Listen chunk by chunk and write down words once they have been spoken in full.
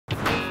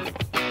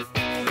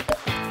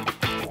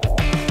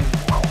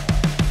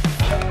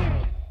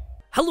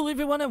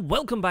Hello everyone and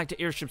welcome back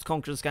to Airships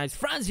Conquer The Skies.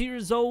 Frazzz here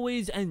as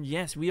always, and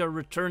yes, we are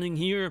returning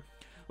here.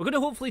 We're going to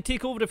hopefully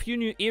take over a few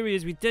new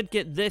areas. We did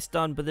get this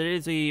done, but there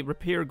is a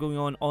repair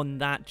going on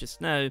that just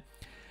now.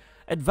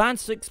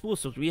 Advanced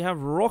explosives. We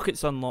have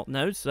rockets unlocked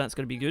now, so that's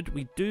going to be good.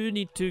 We do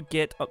need to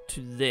get up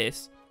to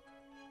this.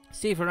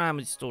 Safer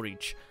ammo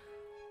storage.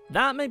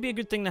 That might be a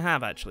good thing to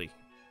have, actually.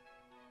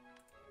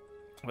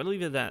 We'll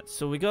leave it at that.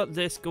 So we got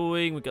this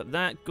going, we got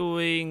that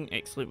going.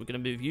 Excellent, we're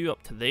going to move you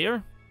up to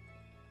there.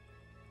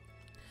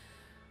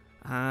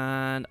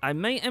 And I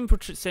might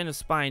infiltrate send a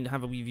spy and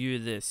have a wee view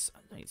of this.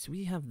 Right, so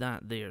we have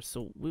that there.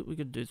 So what we're going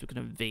to do is we're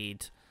going to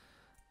invade.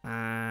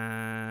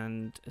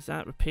 And is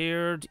that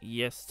repaired?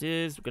 Yes, it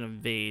is. We're going to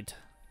invade.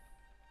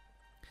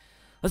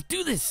 Let's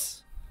do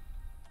this!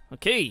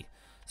 Okay,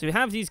 so we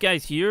have these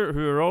guys here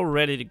who are all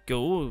ready to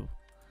go.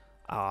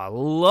 I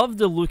love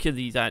the look of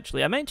these,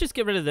 actually. I might just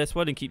get rid of this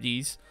one and keep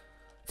these.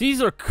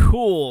 These are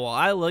cool.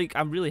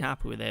 I'm really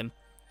happy with them.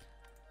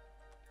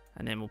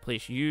 And then we'll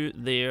place you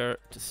there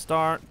to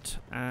start,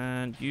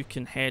 and you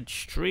can head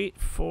straight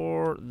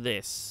for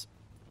this.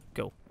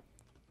 Go.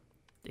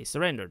 They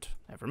surrendered.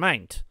 Never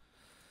mind.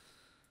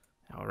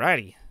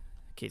 Alrighty.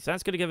 Okay, so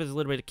that's going to give us a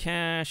little bit of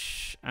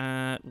cash.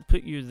 We'll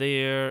put you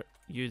there,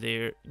 and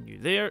you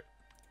there.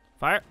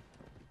 Fire.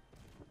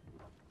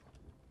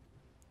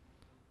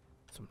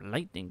 Some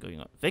lightning going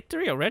on.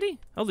 Victory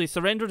already? Oh, they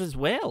surrendered as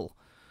well.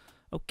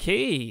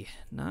 Okay,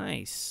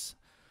 nice.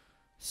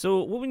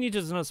 So, what we need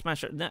is another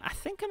smasher. Now, I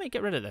think I might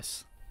get rid of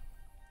this.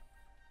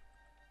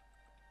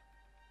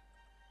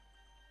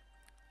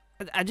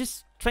 I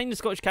just find the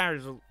Scottish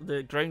carriers,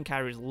 the ground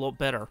carriers, a lot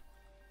better.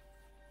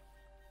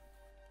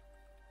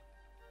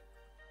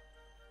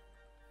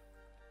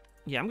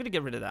 Yeah, I'm going to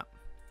get rid of that.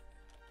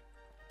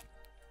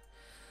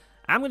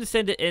 I'm going to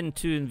send it in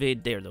to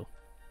invade there, though.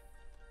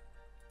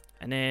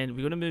 And then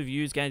we're going to move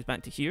you guys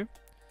back to here.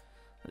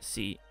 Let's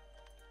see.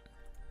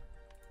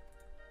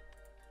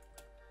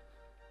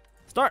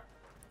 Start.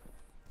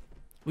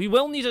 We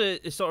will need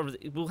a sort of,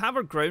 we'll have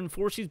our ground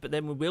forces, but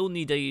then we will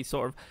need a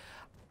sort of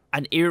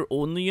an air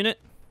only unit.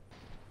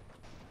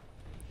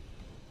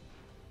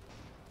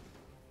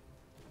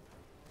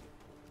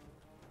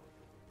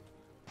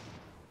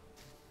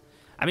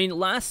 I mean,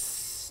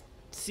 last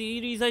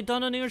series I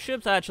done on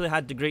airships, I actually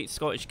had the Great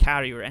Scottish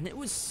Carrier, and it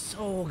was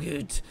so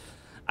good.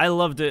 I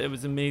loved it. It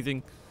was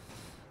amazing.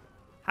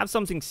 Have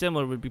something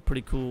similar would be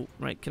pretty cool.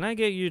 Right, can I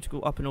get you to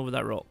go up and over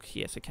that rock?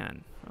 Yes, I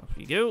can. Off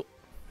you go.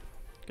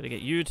 Gotta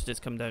get you to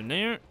just come down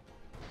there.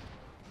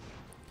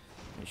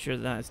 Make sure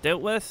that is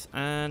dealt with.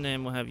 And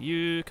then we'll have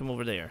you come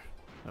over there.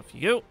 Off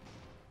you go.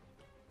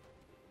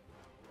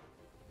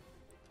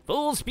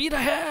 Full speed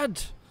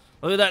ahead!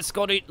 Look at that,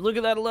 Scotty. Look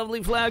at that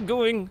lovely flag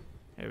going.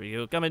 There we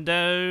go. Coming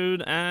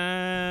down.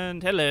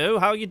 And hello.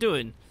 How are you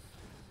doing?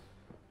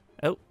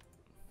 Oh.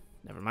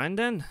 Never mind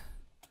then.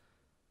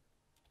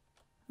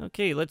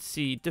 Okay, let's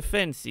see.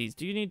 Defenses.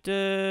 Do you need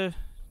to...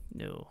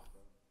 No.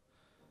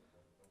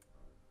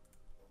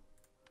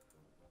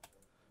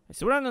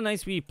 So we're on a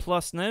nice wee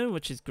plus now,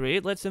 which is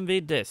great. Let's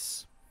invade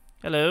this.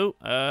 Hello.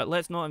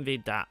 Let's not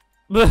invade that.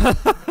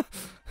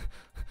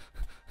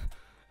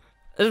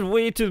 There's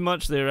way too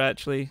much there,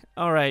 actually.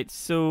 Alright,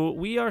 so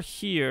we are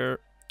here.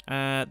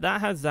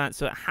 That has that,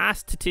 so it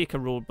has to take a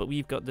road, but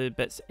we've got the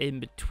bits in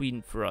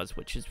between for us,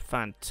 which is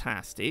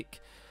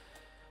fantastic.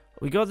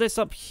 We got this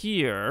up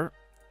here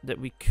that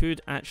we could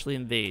actually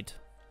invade.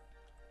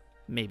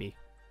 Maybe.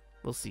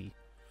 We'll see.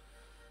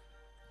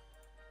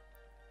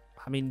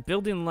 I mean,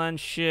 building land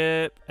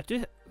ship.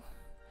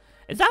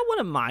 Is that one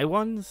of my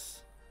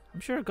ones? I'm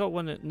sure I got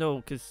one. No,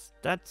 because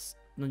that's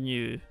the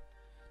new.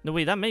 No,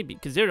 wait, that might be.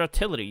 Because they're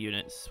artillery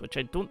units, which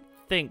I don't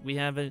think we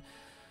have a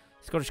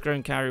Scottish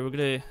ground carrier. We're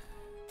going to.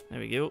 There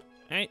we go.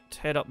 Right,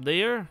 head up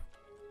there.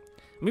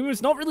 I mean,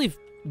 we've not really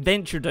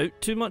ventured out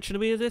too much in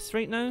the way of this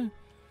right now.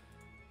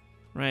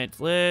 Right,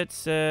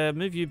 let's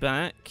move you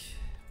back.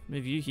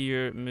 Move you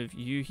here. Move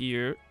you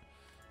here.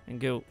 And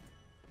go.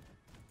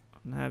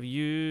 And have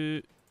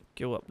you.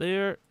 Go up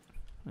there.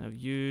 Have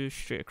you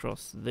straight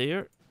across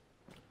there.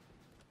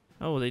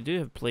 Oh, they do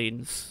have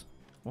planes.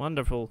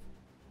 Wonderful.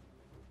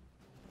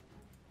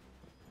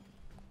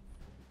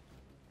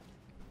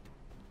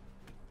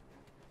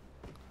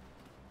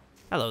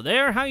 Hello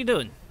there, how you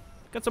doing?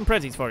 Got some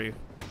prezzies for you.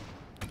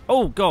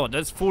 Oh god,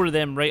 there's 4 of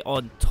them right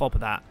on top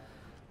of that.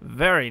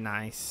 Very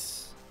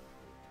nice.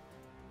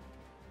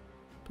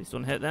 Please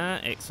don't hit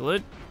that.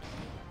 Excellent.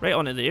 Right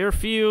onto the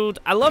airfield.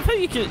 I love how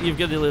you've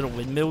got a little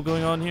windmill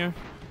going on here.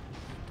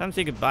 Time to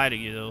say goodbye to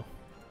you, though.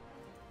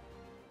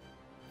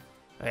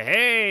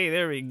 Hey,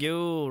 there we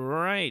go.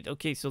 Right.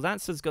 Okay, so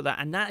that's got that.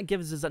 And that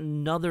gives us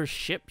another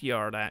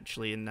shipyard,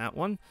 actually, in that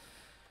one.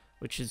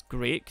 Which is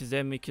great, because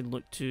then we can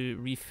look to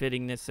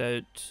refitting this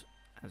out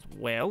as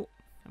well.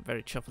 I'm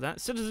very chuffed with that.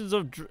 Citizens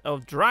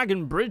of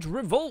Dragon Bridge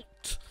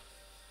revolt!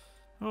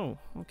 Oh,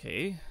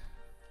 okay.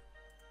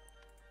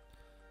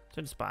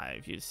 Turn spy,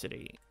 view the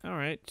city.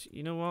 Alright,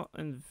 you know what?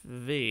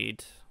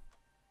 Invade.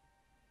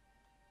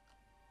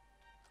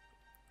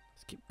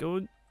 Let's keep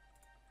going.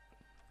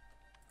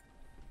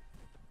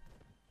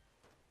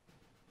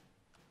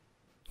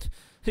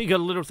 You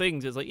got little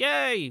things. It's like,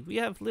 yay, we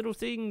have little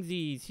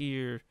thingies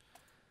here.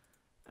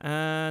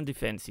 And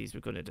defenses, we're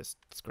going to just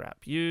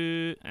scrap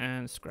you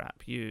and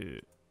scrap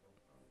you.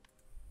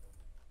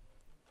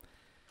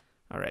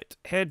 Alright,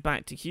 head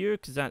back to here,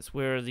 because that's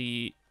where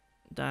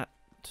that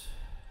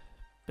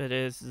bit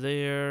is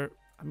there.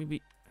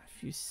 Maybe a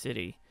few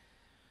city.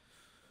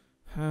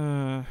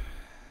 They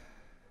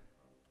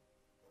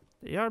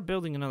are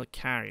building another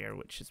carrier,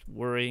 which is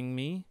worrying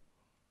me.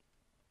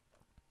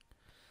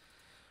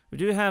 We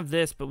do have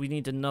this, but we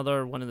need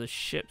another one of the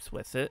ships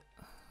with it.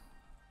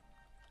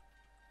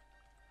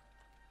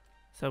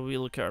 So we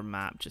look at our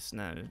map just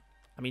now.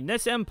 I mean,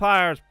 this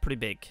empire is pretty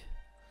big.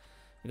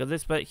 We got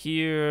this bit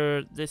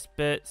here, this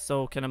bit's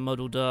all kind of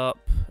muddled up,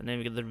 and then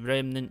we got the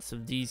remnants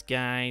of these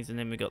guys, and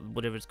then we got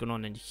whatever's going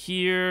on in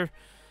here.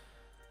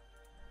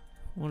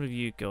 What have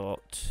you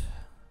got?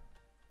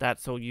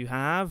 That's all you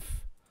have?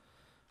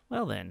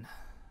 Well then,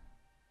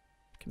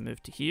 can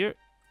move to here.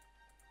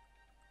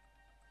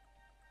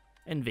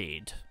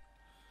 Invade.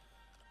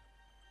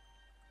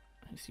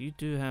 So you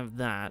do have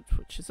that,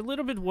 which is a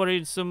little bit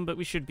worrisome, but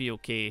we should be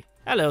okay.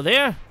 Hello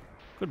there.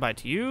 Goodbye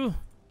to you.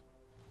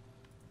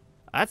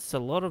 That's a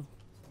lot of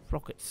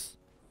rockets.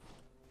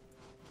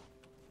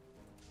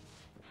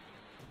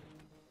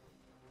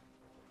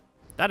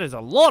 That is a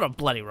lot of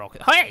bloody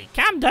rockets. Hey,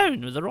 calm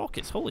down with the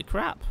rockets. Holy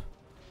crap.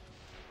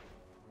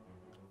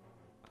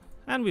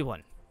 And we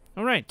won.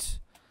 Alright.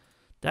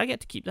 Did I get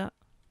to keep that?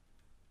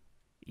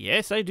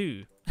 Yes, I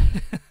do.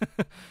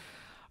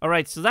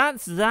 Alright, so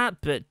that's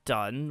that bit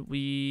done.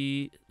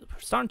 We're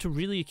starting to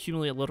really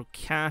accumulate a lot of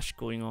cash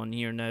going on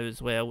here now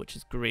as well, which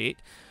is great.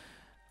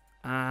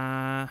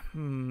 I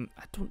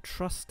don't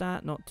trust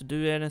that not to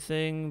do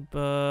anything,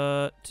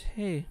 but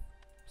hey,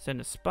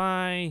 send a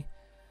spy,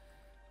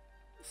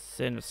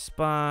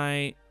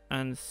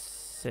 and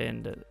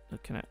send it.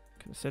 Can I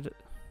send it?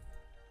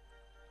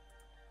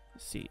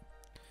 Let's see.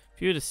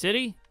 View the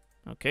city.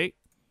 Okay.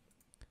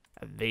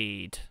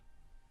 Evade.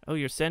 Oh,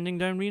 you're sending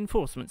down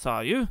reinforcements,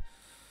 are you?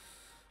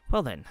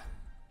 Well then.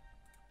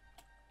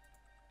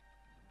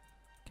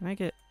 Can I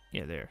get...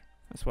 Yeah, there.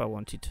 That's what I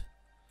wanted.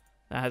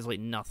 That has, like,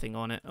 nothing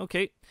on it.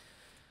 Okay.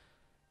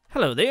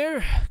 Hello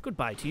there.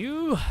 Goodbye to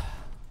you.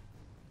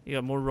 You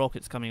got more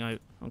rockets coming out.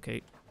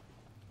 Okay.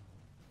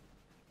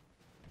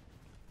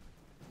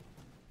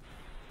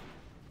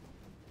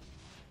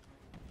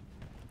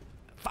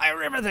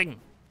 Fire everything!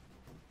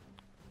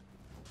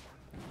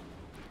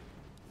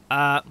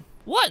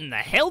 What in the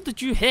hell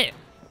did you hit?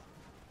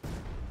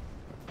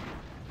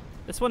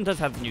 This one does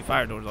have the new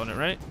fire doors on it,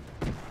 right?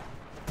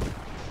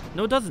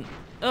 No, it doesn't.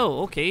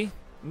 Oh, okay.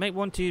 Might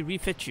want to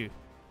refit you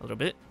a little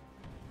bit.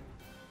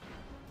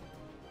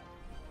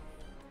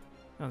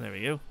 Oh, there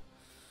we go.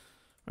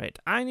 Right,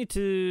 I need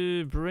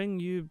to bring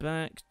you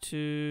back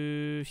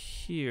to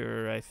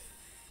here. I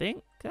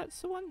think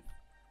that's the one.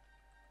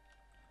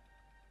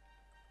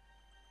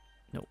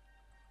 No.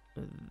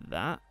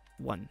 That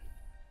one.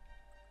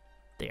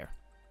 There.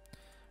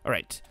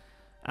 Alright.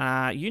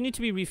 You need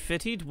to be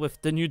refitted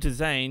with the new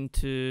design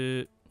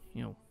to,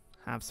 you know,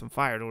 have some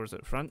fire doors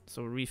at front.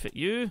 So refit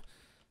you.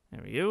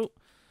 There we go.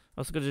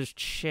 Also gotta just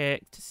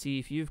check to see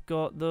if you've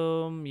got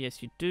them.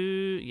 Yes, you do.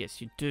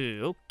 Yes, you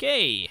do.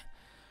 Okay.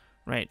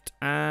 Right,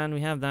 and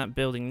we have that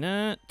building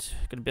that.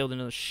 Gonna build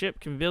another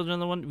ship. Can we build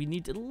another one? We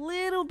need a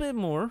little bit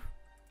more.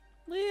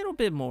 Little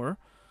bit more.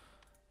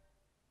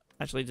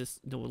 Actually,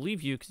 just no, we'll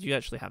leave you because you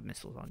actually have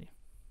missiles on you.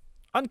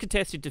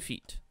 Uncontested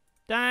defeat.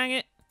 Dang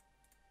it.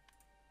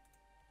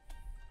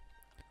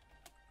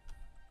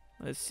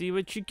 Let's see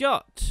what you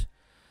got.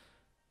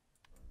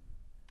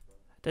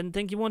 Didn't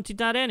think you wanted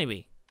that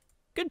anyway.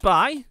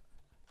 Goodbye.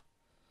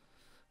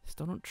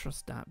 Still don't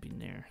trust that being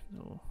there,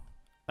 though.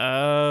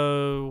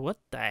 Oh, what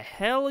the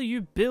hell are you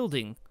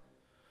building?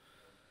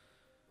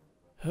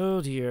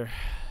 Oh dear.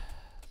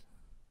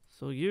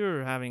 So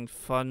you're having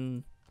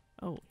fun.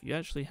 Oh, you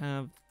actually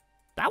have...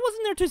 That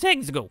wasn't there 2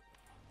 seconds ago.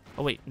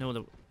 Oh wait,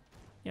 no,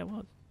 yeah, it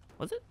was.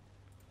 Was it?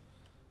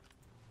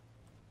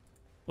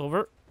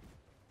 Over.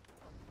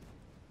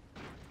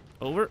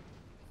 Over.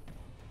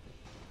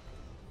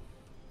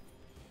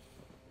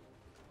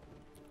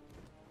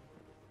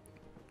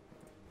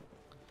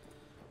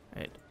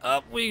 Right,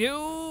 up we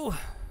go.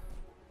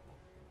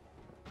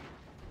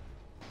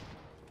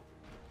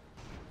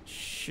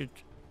 Should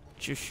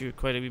just shoot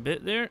quite a wee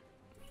bit there.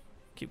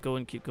 Keep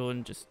going,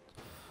 just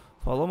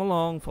follow them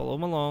along, follow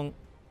them along.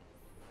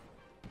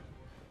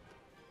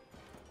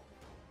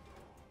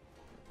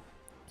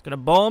 It's gonna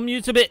bomb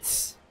you to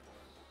bits.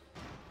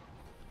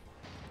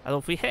 Although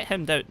if we hit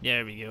him down,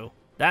 there we go.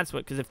 That's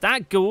what, because if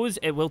that goes,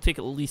 it will take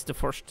at least the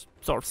first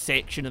sort of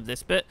section of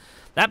this bit.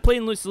 That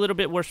plane looks a little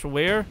bit worse for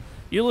wear.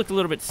 You look a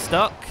little bit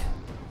stuck.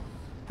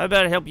 How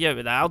about I help you out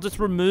with that? I'll just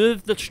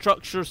remove the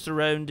structure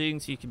surrounding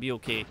so you can be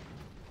okay.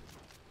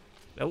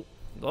 Oh,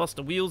 lost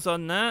the wheels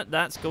on that.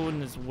 That's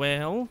going as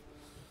well.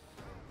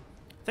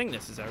 I think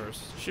this is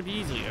ours. Should be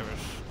easily ours.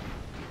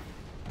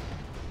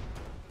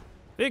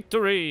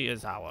 Victory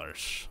is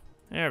ours.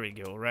 There we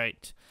go,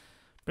 right.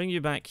 Bring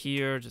you back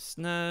here just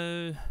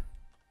now.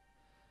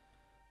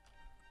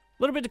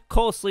 little bit of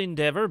costly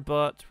endeavor,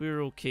 but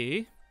we're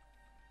okay.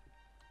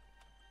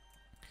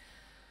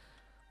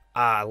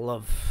 I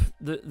love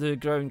the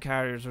ground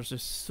carriers are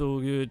just so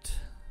good.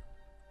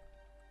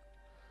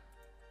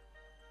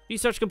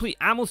 Research complete.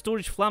 Ammo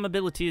storage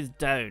flammability is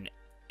down.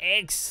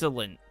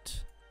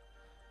 Excellent.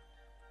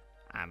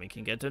 And we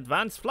can get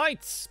advanced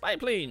flights. Spy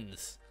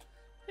planes.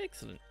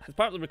 Excellent. Has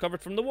partly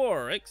recovered from the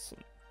war.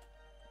 Excellent.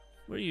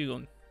 Where are you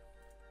going?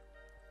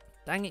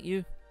 Dang it,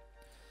 you.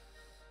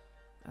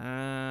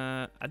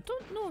 I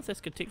don't know if this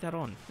could take that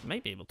on. It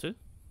might be able to.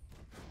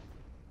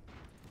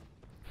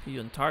 Be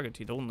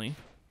untargeted only.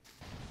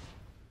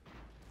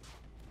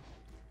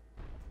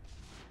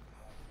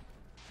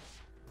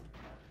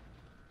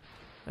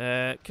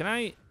 Can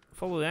I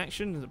follow the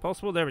action? Is it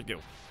possible? There we go.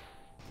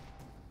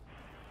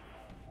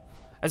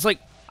 It's like,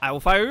 I will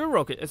fire your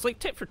rocket. It's like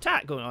tit for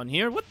tat going on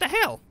here. What the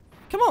hell?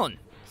 Come on.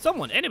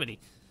 Someone, anybody.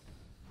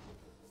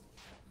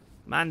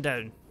 Man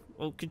down.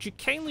 Well, could you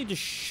kindly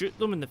just shoot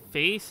them in the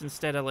face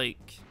instead of,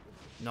 like,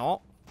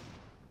 not?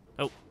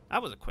 Oh,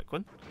 that was a quick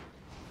one.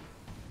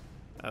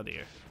 Oh,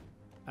 dear.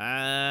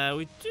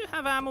 We do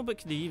have ammo, but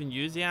can they even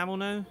use the ammo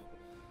now?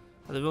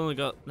 Oh, they've only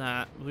got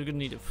that. We're going to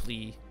need to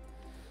flee.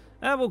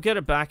 We'll get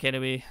it back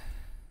anyway.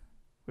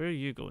 Where are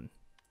you going?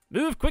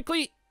 Move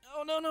quickly!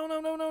 Oh, no, no, no,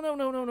 no, no, no,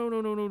 no, no, no,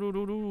 no, no, no, no,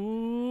 no,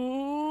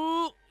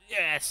 no.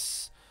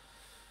 Yes!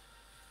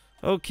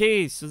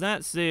 Okay, so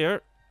that's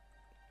there.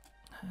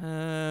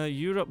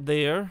 You're up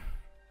there.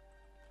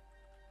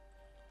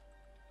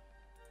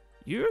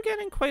 You're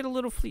getting quite a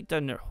little fleet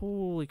down there.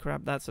 Holy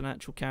crap, that's an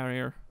actual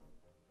carrier.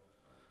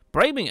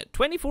 Bribing it,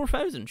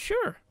 24,000,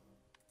 sure.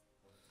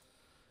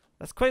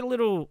 That's quite a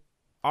little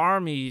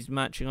armies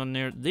matching on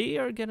there. They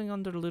are getting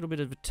under a little bit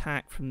of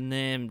attack from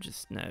them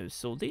just now,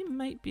 so they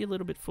might be a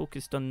little bit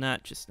focused on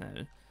that just now.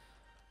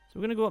 So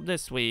we're going to go up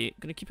this way.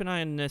 Going to keep an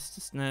eye on this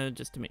just now,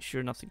 just to make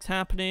sure nothing's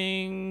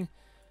happening.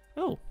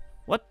 Oh,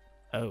 what?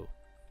 Oh.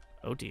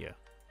 Oh dear.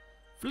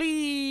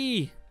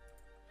 Flee!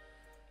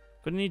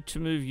 Gonna need to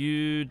move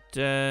you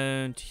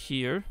down to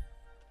here.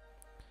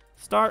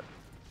 Start.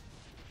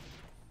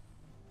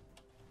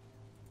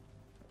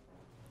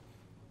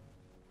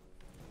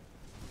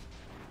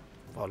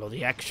 Follow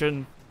the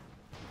action.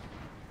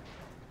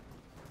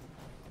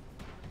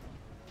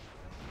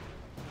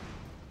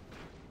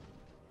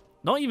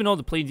 Not even all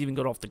the planes even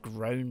got off the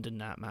ground in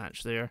that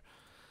match there.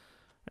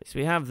 Right, so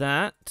we have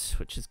that,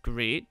 which is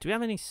great. Do we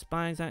have any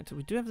spies active?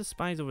 We do have the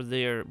spies over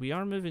there. We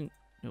are moving...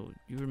 No,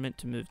 you were meant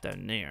to move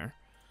down there.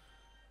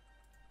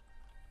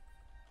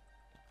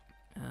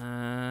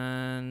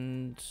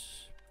 And...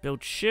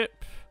 build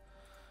ship.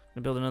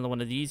 Gonna build another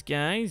one of these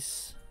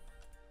guys.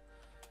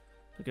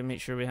 We're gonna make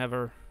sure we have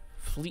our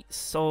fleet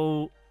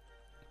so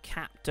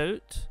capped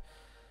out.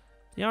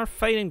 They are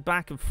fighting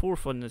back and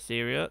forth on this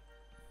area.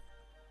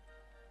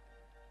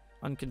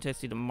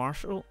 Uncontested and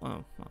Marshall.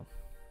 Oh, well.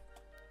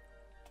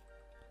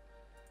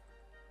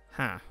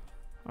 Huh.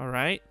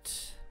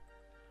 Alright.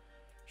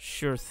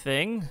 Sure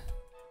thing.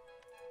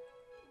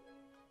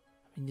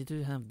 I mean, they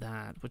do have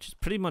that, which is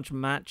pretty much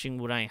matching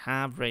what I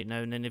have right now,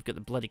 and then they've got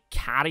the bloody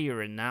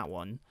carrier in that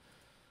one.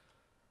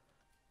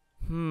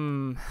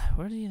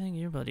 Where do you think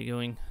you're bloody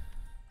going?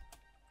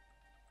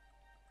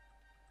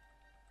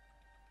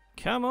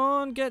 Come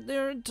on, get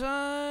there in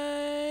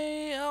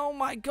time! Oh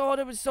my god,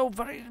 it was so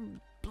very...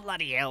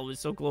 Bloody hell, it was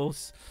so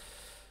close.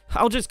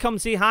 I'll just come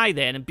say hi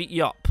then and beat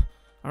you up.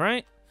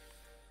 Alright?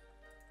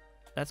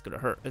 That's gonna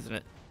hurt, isn't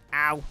it?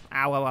 Ow.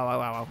 Ow, ow, ow,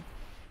 ow, ow, ow.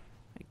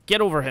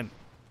 Get over him.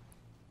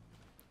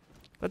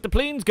 Let the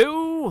planes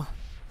go.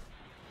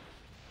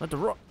 Let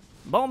the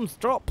bombs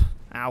drop.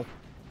 Ow.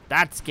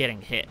 That's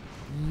getting hit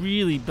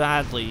really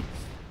badly.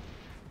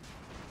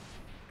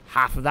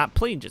 Half of that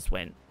plane just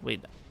went.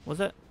 Wait,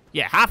 was it?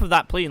 Yeah, half of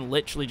that plane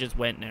literally just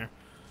went there.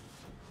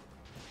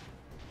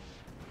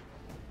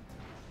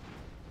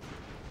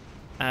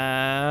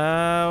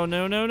 Oh,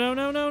 no, no, no,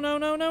 no, no, no,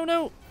 no, no,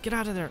 no. Get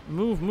out of there.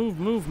 Move, move,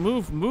 move,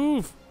 move,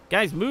 move.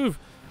 Guys, move.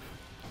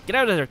 Get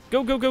out of there.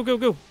 Go, go, go, go,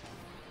 go.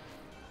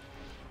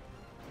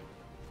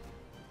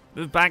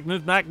 Move back,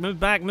 move back, move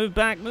back, move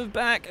back, move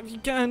back. If you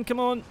can, come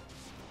on.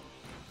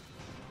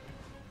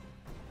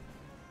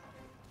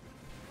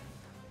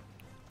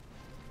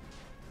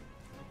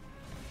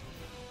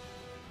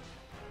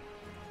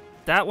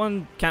 That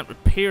one can't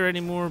repair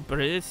anymore,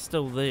 but it is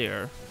still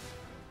there.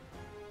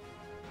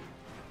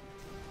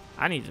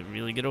 I need to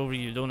really get over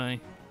you, don't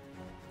I?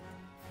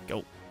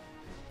 Go.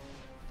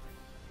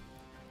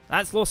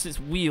 That's lost its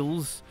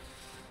wheels.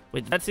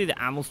 Wait, did I say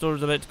the ammo store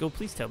is about to go?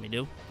 Please tell me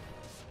no.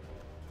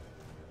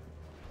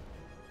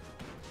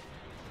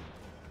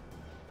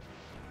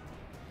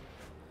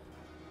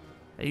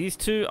 These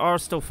two are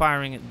still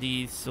firing at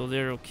these, so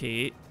they're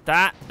okay.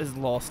 That is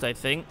lost, I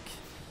think.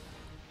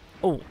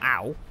 Oh,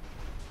 ow.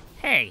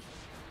 Hey.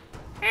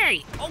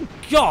 Hey. Oh,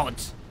 God.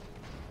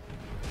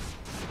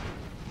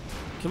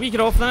 Can we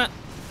get off that?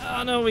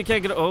 Oh, no, we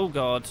can't get... Oh,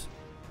 God.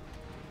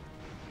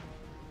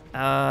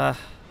 Ow.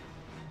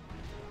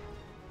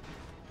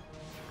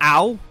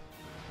 Well,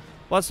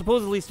 I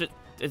suppose at least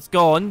it's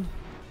gone.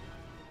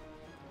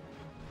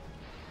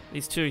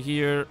 These two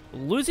here.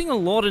 Losing a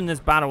lot in this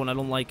battle and I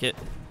don't like it.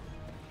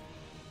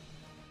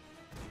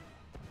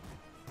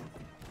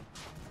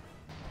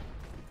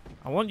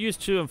 I want you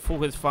two and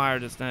focus fire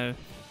just now.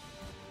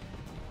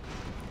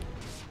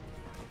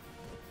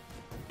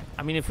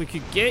 I mean, if we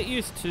could get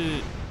used to...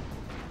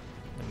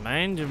 Never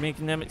mind, you're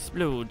making them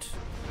explode.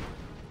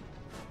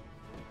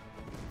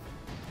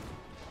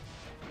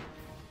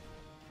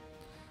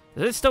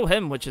 This is still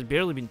him, which has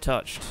barely been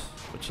touched,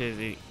 which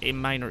is a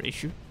minor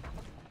issue.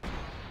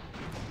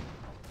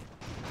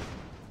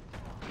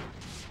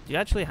 Do you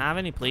actually have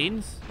any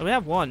planes? Oh, we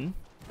have one.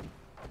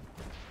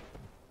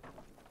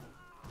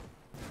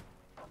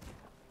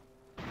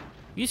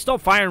 You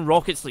stop firing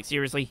rockets, like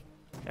seriously.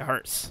 It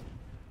hurts.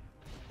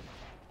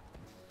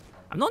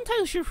 I'm not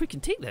entirely sure if we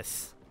can take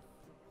this.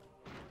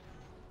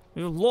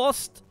 We've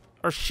lost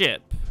our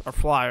ship, our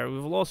flyer.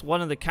 We've lost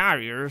one of the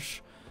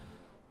carriers.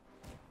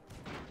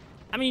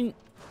 I mean,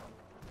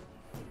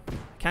 I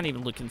can't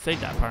even look inside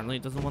that apparently.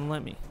 It doesn't want to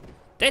let me.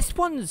 This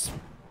one's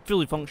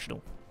fully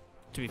functional,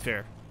 to be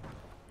fair.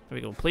 There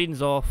we go.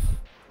 Planes off.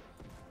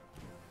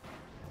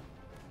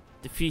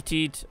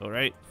 Defeated.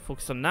 Alright.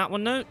 Focus on that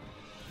one now.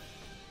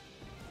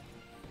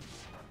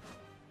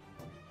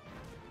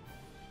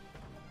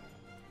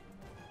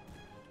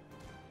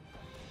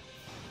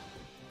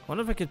 I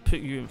wonder if I could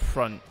put you in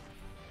front.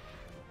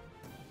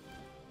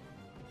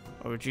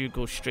 Or would you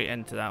go straight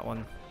into that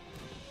one?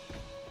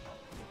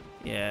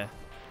 Yeah.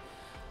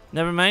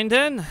 Never mind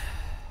then.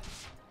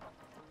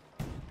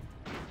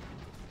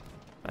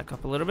 Back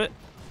up a little bit.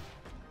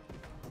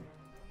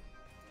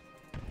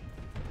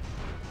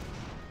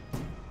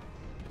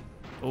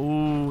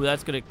 Oh,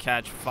 that's gonna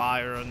catch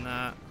fire on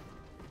that.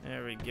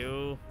 There we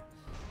go.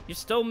 You're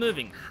still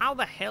moving. How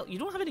the hell? You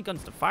don't have any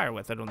guns to fire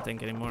with, I don't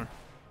think, anymore.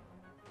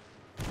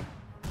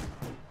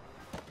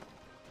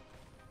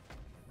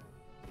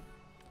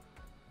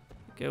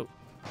 Go.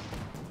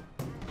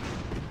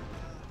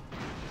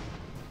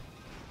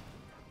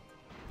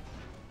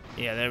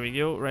 Yeah, there we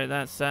go. Right,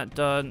 that's that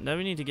done. Now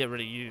we need to get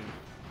rid of you.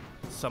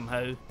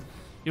 Somehow.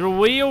 You're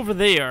way over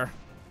there.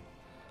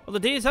 Oh, the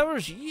day is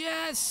ours.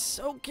 Yes!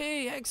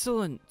 Okay,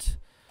 excellent.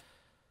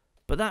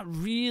 But that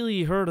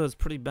really hurt us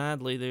pretty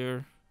badly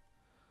there.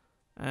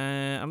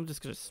 I'm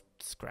just going to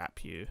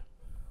scrap you.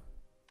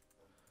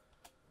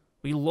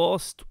 We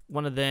lost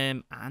one of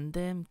them and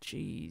them.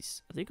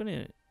 Jeez. Are they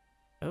going to...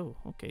 Oh,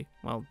 okay.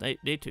 Well,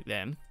 they took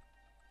them.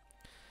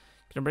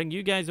 Gonna bring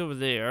you guys over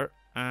there,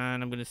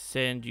 and I'm gonna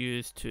send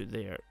you to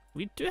there.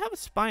 We do have a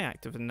spy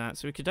active in that,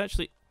 so we could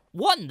actually...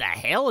 What in the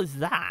hell is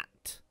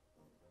that?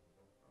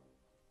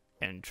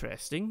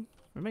 Interesting.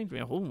 Reminds me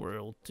of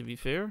Homeworld, to be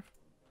fair.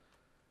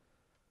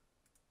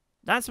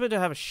 That's about to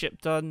have a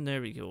ship done.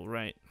 There we go,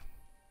 right.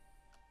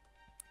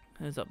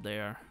 It's up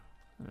there.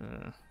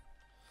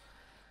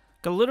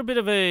 Got a little bit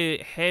of a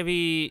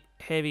heavy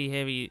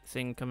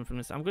thing coming from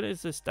this. I'm going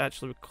to just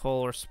actually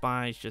recall our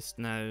spies just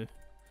now.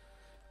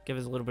 Give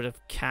us a little bit of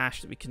cash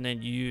that we can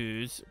then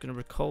use. I'm going to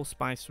recall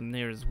spies from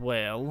there as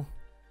well.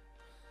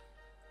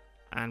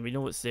 And we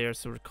know it's there,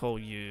 so recall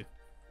you.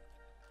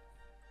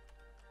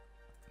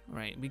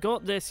 Right, we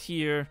got this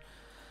here.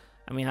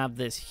 And we have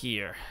this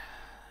here.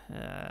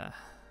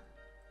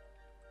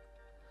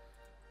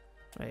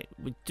 Right,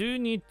 we do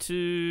need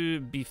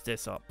to beef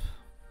this up.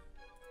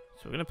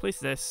 So we're going to place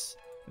this,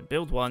 and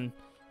build one,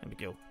 and we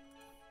go.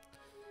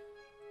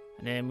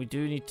 And then we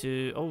do need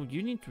to... Oh,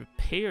 you need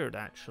repaired,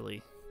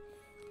 actually.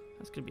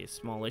 That's going to be a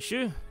small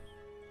issue.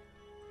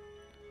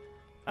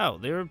 Oh,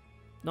 they're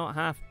not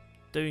half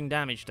doing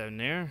damage down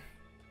there.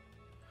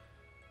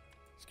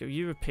 Let's get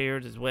you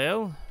repaired as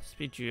well.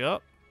 Speed you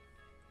up.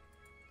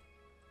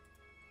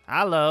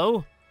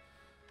 Hello.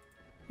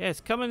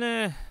 Yes, come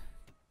and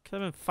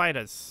fight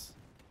us.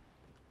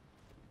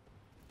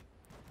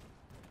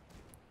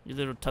 You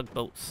little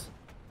tugboats.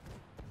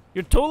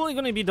 You're totally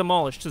going to be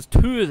demolished. There's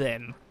two of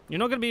them. You're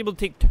not going to be able to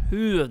take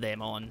two of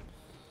them on.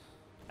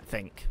 I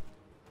think.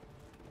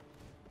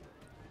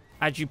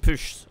 As you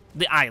push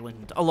the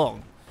island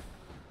along.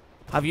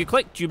 Have you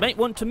clicked? You might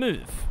want to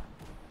move.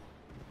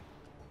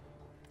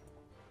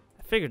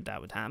 I figured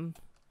that would happen.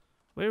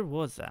 Where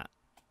was that?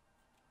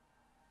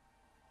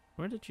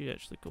 Where did you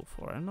actually go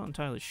for? I'm not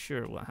entirely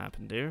sure what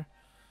happened there.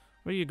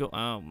 Where you go?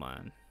 Oh,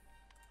 man.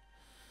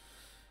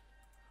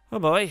 Oh,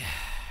 boy.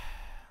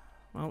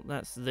 Well,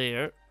 that's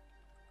there.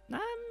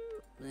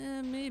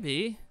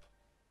 Maybe.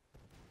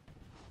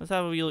 Let's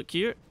have a wee look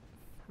here.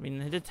 I mean,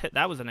 he did hit.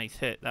 That was a nice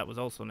hit. That was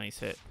also a nice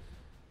hit.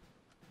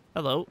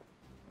 Hello.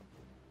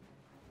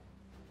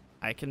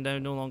 I can now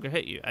no longer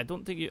hit you. I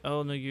don't think you...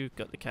 Oh, no, you've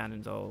got the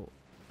cannons all...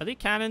 Are they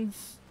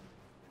cannons?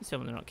 Please tell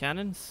me they're not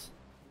cannons.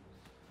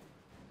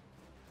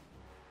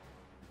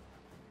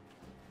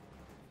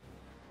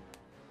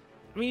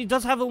 I mean, he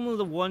does have only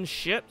the one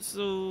ship,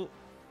 so...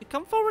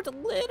 Come forward a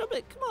little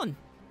bit. Come on.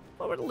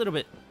 Forward a little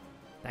bit.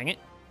 Dang it.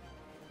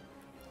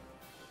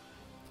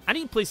 I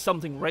need to place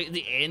something right at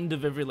the end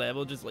of every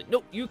level. Just like,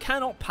 nope, you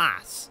cannot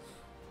pass.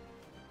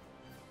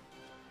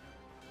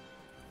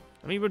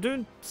 I mean, we're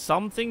doing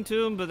something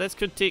to him, but this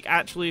could take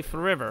actually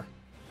forever.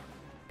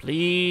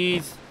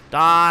 Please.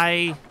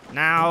 Die.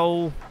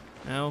 Now.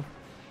 No.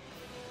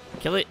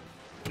 Kill it.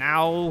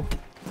 Now.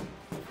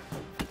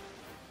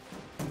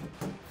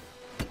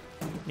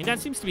 I mean, that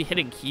seems to be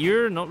hitting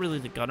here, not really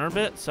the gunner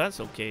bit, so that's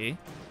okay.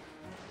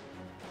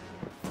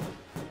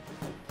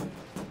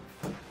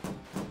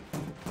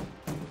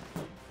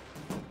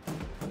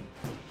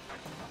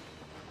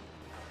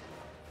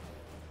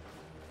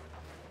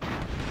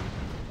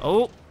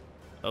 Oh.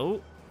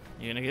 Oh.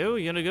 You gonna go?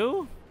 You gonna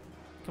go?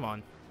 Come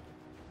on.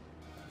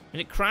 When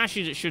it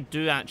crashes, it should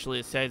do actually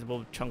a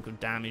sizable chunk of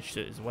damage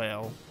to it as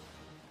well.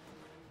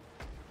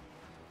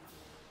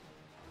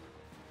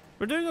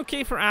 We're doing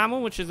okay for ammo,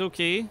 which is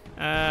okay.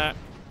 Oh.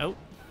 Come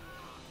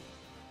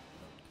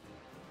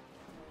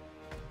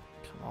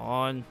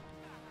on.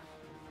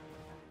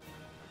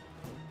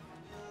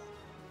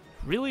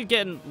 Really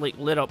getting, like,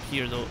 lit up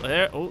here, though.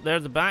 There. Oh,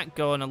 there's the back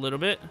going a little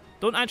bit.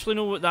 Don't actually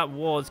know what that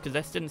was, because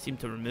this didn't seem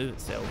to remove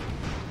itself.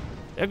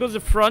 There goes the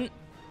front.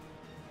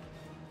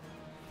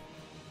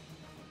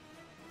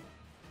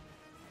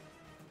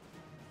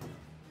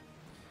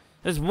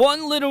 There's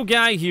one little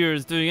guy here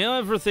who's doing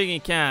everything he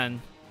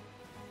can.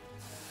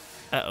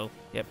 Uh-oh.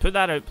 Yeah, put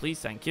that out, please.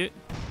 Thank you.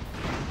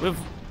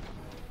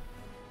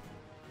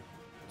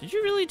 Did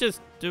you really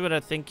just do what I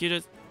think you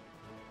just...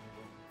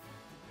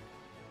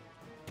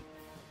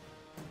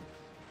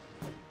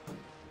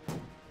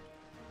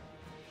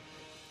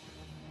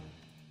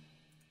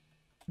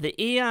 The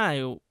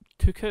AI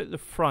took out the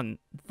front,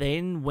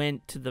 then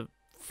went to the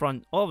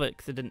front of it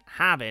because it didn't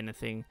have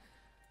anything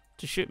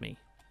to shoot me.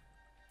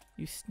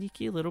 You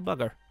sneaky little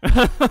bugger.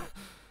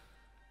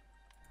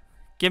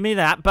 Give me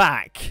that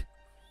back.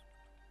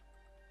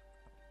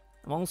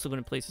 I'm also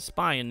going to place a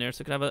spy in there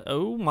so I can have a...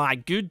 Oh my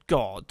good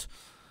god.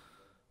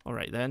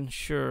 Alright then,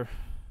 sure.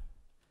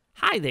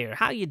 Hi there,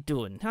 how you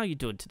doing? How you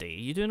doing today?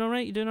 You doing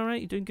alright? You doing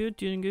alright? You doing good?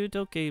 Doing good?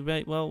 Okay,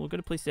 right, well, we're going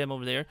to place them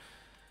over there.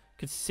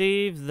 Could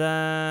save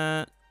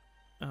that...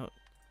 Oh,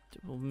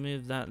 we'll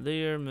move that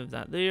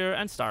there,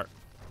 and start.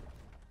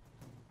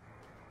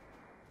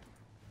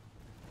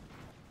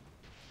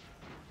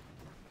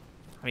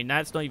 I mean,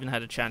 that's not even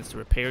had a chance to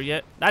repair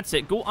yet. That's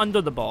it, go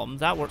under the bomb.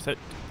 That works out.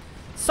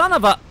 Son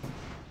of a...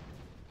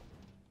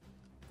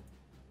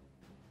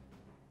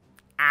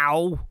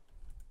 Ow.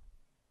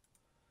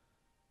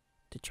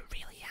 Did you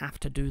really have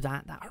to do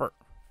that? That hurt.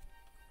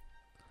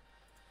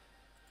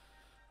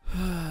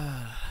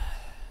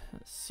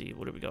 Let's see,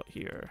 what do we got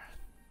here?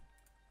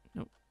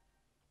 Nope.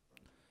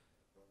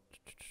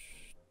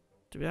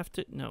 Do we have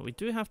to? No, we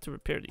do have to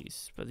repair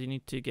these, but they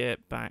need to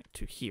get back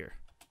to here,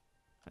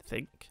 I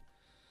think.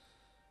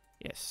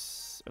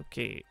 Yes.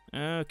 Okay.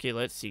 Okay,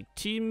 let's see.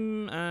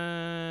 Team,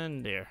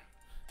 and there.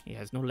 He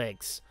has no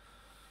legs.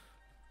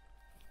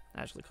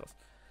 Actually, close.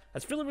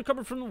 Has fully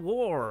recovered from the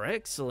war.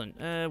 Excellent.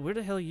 Where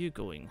the hell are you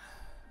going?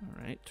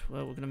 Alright,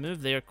 well, we're going to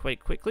move there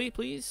quite quickly,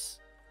 please.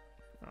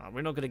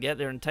 We're not going to get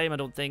there in time, I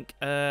don't think.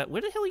 Where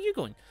the hell are you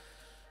going?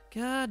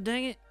 God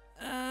dang it.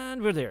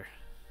 And we're there.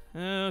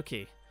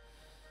 Okay.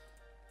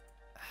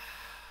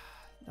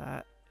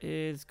 That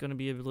is going to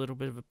be a little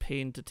bit of a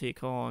pain to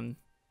take on.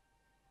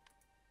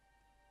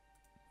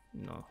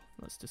 No,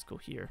 let's just go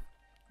here.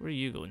 Where are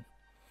you going?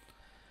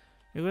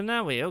 You're going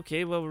that way.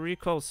 Okay, well,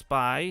 recall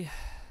spy.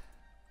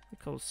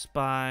 Recall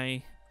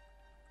spy.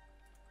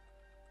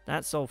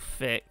 That's all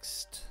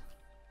fixed.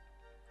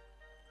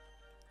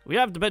 We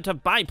have the bit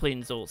of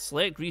biplanes though.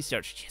 Select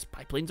research. Yes,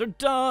 biplanes are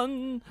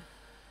done.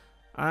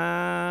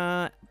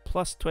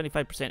 Plus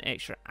 25%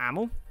 extra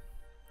ammo.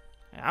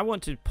 I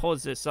want to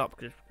pause this up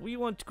because we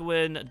want to go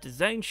in,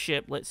 design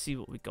ship. Let's see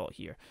what we got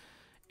here.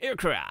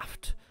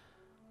 Aircraft.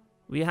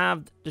 We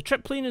have the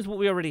trip plane is what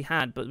we already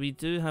had, but we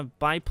do have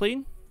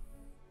biplane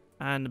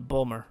and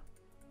bomber.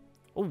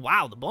 Oh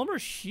wow, the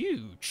bomber's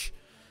huge.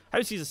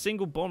 Houses a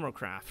single bomber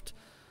craft.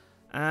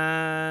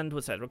 And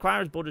what's that?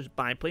 Requires boarders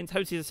biplanes.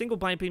 Houses a single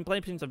biplane.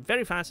 Biplanes are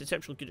very fast,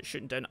 exceptionally good at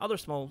shooting down other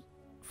small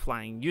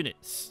flying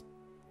units.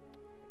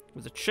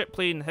 With a trip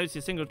plane,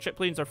 houses single trip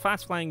planes are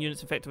fast flying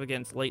units effective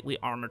against lightly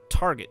armored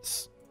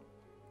targets.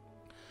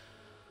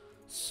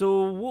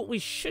 So what we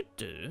should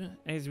do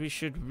is we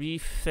should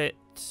refit.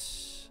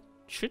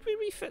 Should we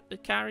refit the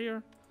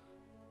carrier?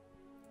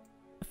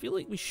 I feel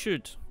like we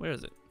should. Where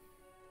is it?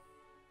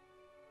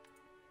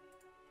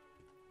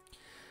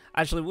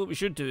 Actually, what we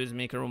should do is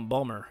make our own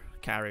bomber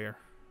carrier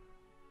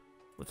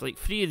with like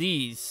 3 of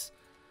these,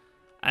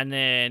 and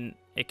then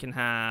it can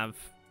have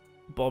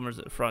bombers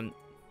at the front.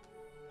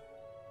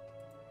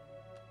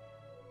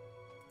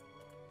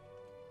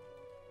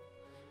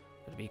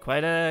 It'll be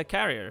quite a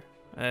carrier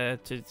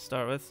to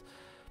start with.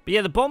 But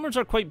yeah, the bombers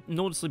are quite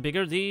noticeably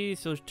bigger. They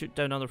took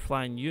down other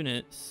flying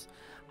units.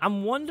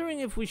 I'm wondering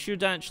if we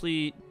should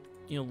actually,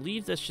 you know,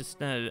 leave this just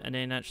now and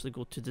then actually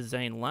go to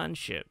design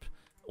landship,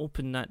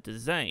 open that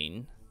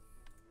design,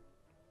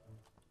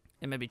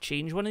 and maybe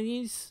change one of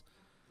these.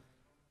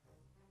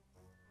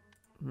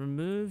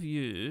 Remove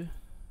you.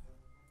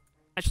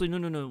 Actually,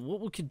 no.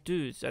 What we could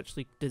do is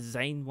actually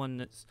design one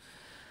that's...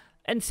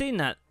 And saying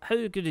that, how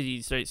good are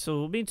these? Right,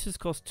 so maintenance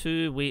cost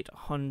 2, weight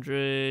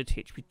 100,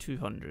 HP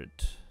 200.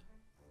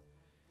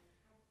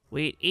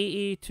 Weight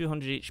 80,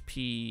 200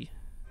 HP.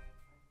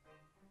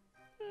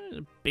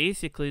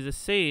 Basically the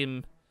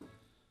same.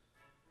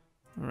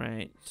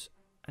 Alright.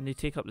 And they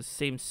take up the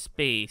same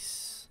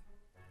space.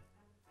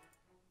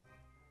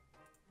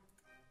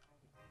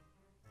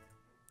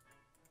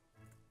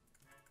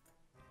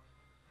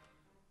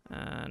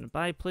 And a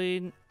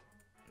biplane.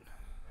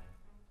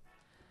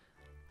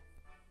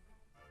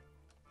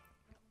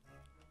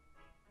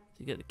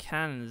 You get the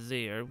cannons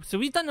there. So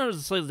we've done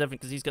ours slightly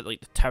different because he's got like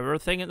the tower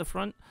thing at the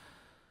front.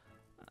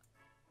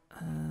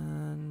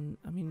 And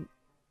I mean,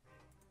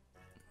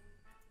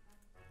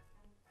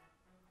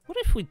 what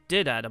if we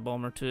did add a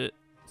bomber to it?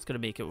 It's gonna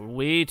make it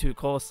way too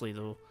costly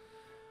though.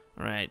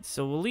 Alright,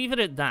 so we'll leave it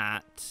at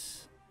that.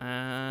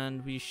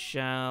 And we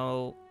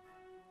shall...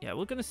 Yeah,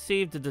 we're gonna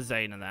save the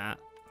design of that.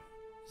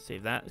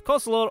 Save that. It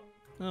costs a lot.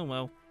 Oh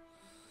well.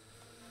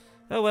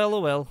 Oh well, oh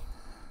well.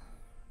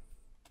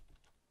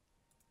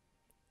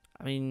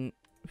 I mean,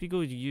 if we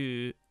go to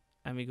you,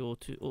 and we go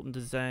to open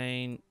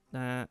design,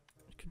 that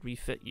could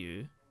refit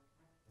you.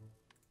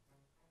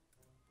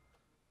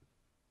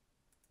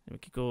 And we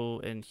could go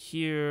in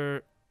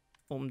here,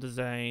 open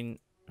design,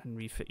 and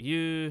refit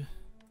you.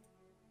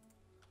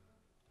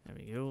 There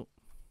we go.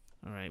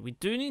 Alright, we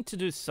do need to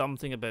do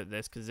something about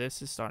this, because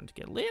this is starting to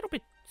get a little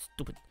bit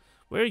stupid.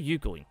 Where are you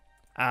going?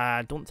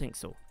 I don't think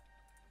so.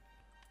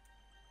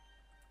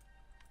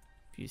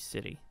 View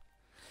city.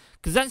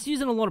 Because that's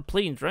using a lot of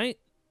planes, right?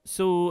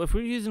 So if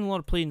we're using a lot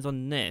of planes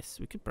on this,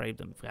 we could bribe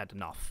them if we had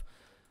enough.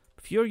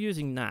 If you're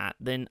using that,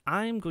 then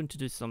I'm going to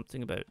do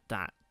something about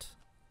that.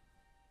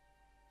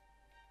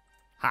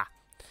 Ha!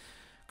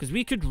 Because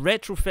we could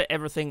retrofit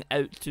everything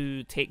out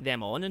to take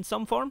them on in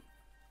some form.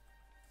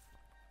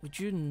 Would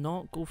you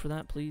not go for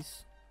that,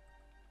 please?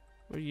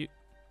 Where are you?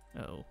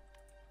 Uh-oh.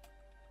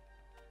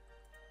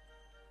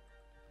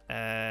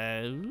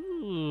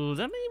 Ooh,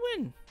 that may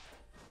win.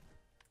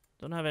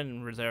 Don't have any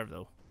in reserve,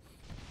 though.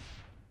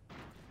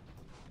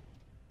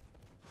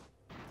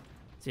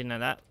 See,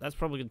 now that's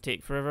probably going to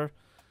take forever.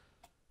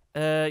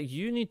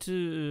 You need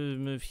to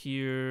move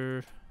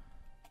here.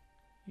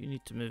 You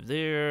need to move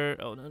there.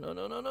 Oh, no, no,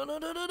 no, no, no, no,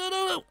 no, no, no,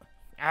 no.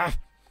 Ah!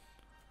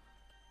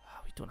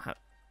 Oh, we don't have...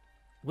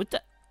 What the...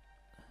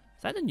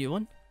 Is that a new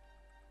one?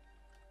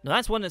 No,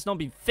 that's one that's not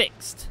been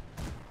fixed.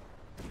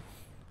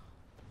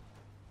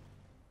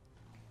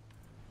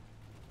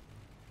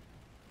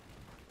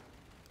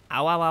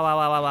 Ow, ow, ow, ow,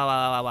 ow, ow, ow,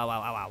 ow, ow,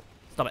 ow, ow, ow.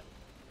 Stop it.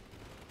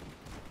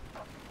 I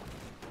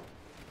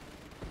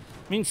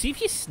mean, see if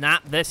you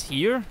snap this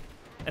here,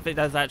 if it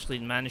does actually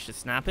manage to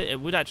snap it, it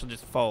would actually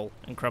just fall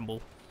and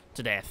crumble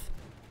to death.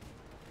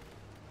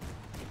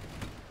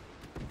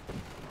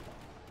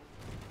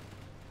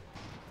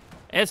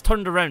 It's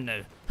turned around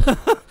now.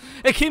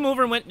 It came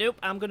over and went, nope,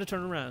 I'm going to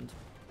turn around.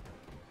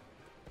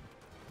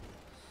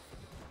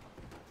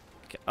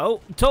 Okay. Oh,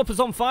 top is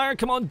on fire.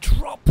 Come on,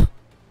 drop.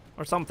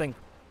 Or something.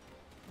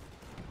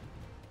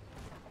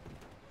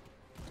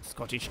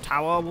 Scottish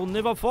Tower will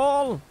never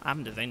fall. I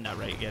haven't designed that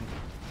right again.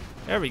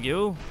 There we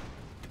go.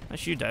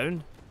 That's you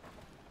down.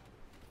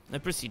 Now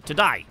proceed to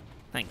die.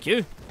 Thank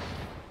you.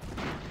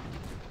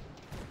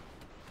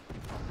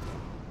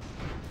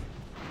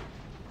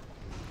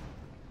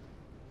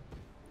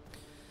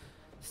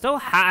 Still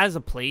has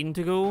a plane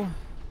to go.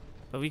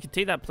 But we could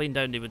take that plane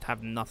down, they would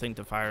have nothing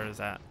to fire us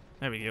at.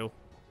 There we go.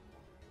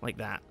 Like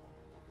that.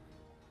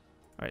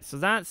 Alright, so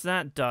that's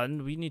that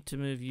done. We need to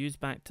move yous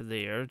back to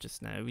there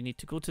just now. We need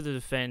to go to the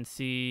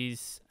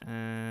defenses.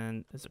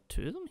 And is there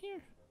two of them here?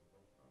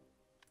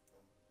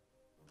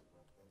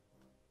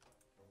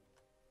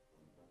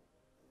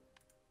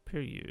 Pair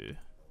you.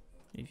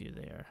 Leave you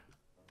there.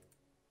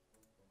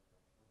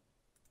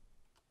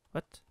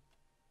 What?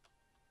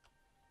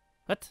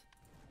 What?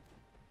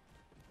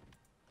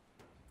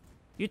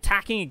 You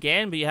attacking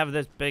again, but you have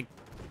this big...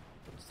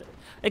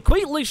 It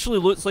quite literally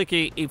looks like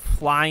a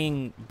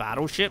flying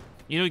battleship.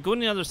 You know, going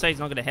to the other side's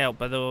not going to help,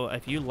 but though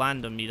if you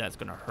land on me, that's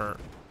going to hurt.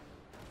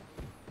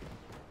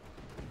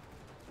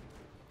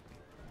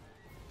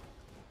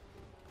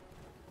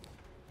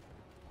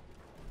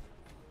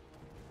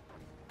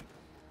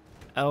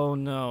 Oh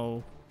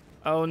no.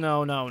 Oh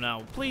no, no,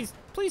 no. Please,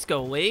 please go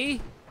away.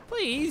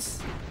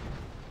 Please.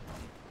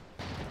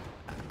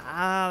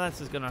 Ah, this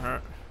is going to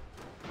hurt.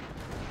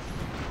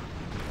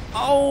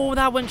 Oh,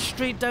 that went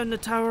straight down the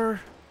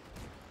tower.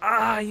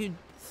 Ah, you...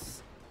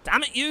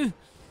 Damn it, you!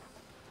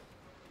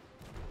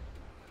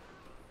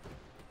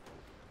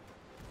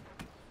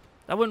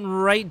 That went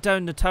right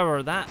down the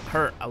tower. That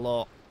hurt a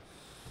lot.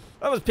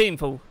 That was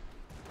painful.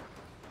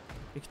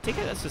 We could take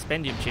out that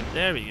suspendium chip.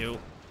 There we go.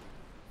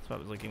 That's what I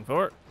was looking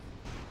for.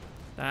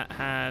 That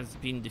has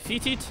been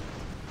defeated.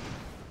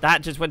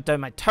 That just went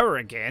down my tower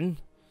again.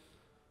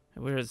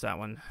 Where is that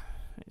one?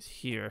 It's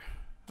here.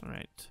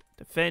 Alright.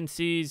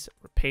 Defenses.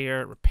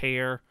 Repair.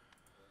 Repair.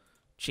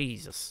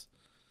 Jesus.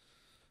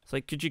 It's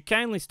like, could you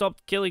kindly stop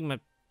killing my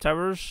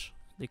towers?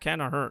 They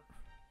kind of hurt.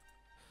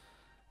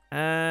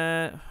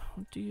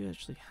 What do you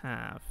actually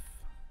have?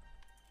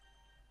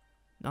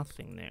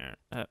 Nothing there.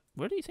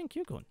 Where do you think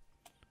you're going?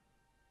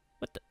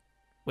 What the?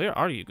 Where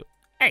are you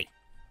Hey!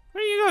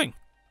 Where are you going?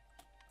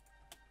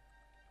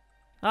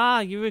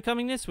 Ah, you were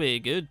coming this way.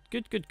 Good,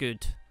 good, good,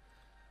 good.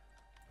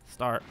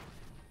 Start.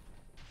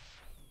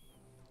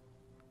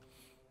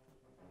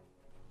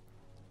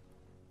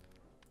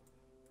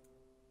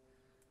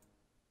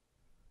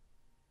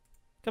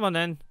 Come on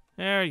then.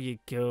 There you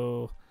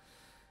go.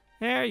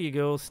 There you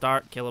go.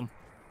 Start. Kill him.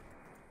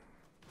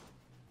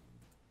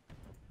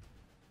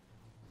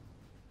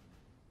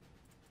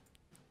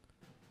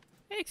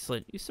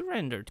 Excellent. You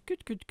surrendered.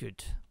 Good, good,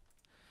 good.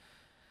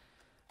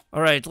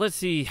 Alright, let's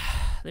see.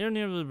 They're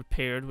nearly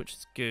repaired, which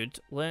is good.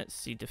 Let's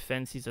see.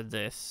 Defenses of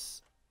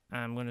this.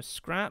 I'm going to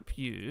scrap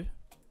you.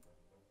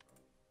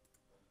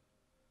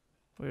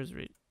 Where's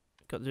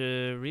got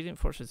the Radiant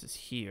Fortress is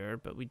here,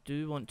 but we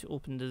do want to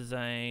open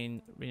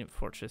design. Radiant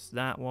Fortress,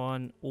 that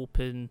one.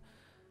 Open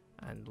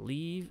and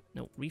leave.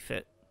 No,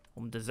 refit.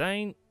 Home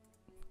design.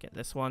 Get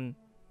this one.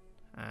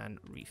 And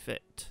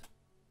refit.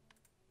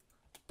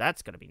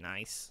 That's going to be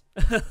nice.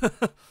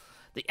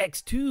 The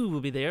X2 will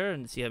be there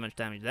and see how much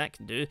damage that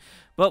can do.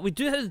 But we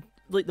do have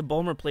like the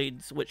bomber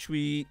plates, which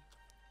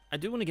I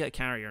do want to get a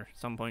carrier at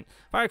some point.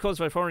 Fire caused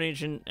by a foreign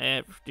agent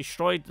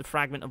destroyed the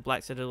fragment of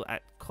Black Citadel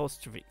at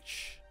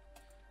Kostovich.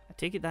 I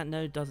take it that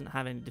now doesn't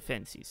have any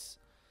defenses.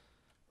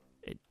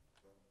 It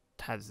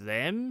has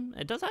them.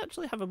 It does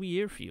actually have a wee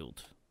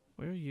airfield.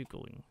 Where are you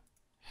going?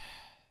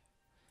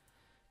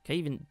 Can I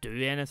even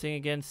do anything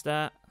against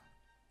that?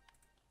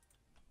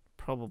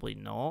 Probably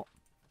not.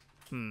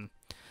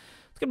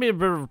 It's gonna be a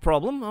bit of a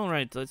problem.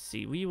 Alright, let's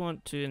see. We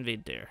want to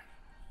invade there.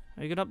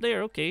 Are you going up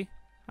there? Okay.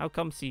 I'll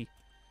come see.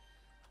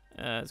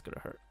 It's gonna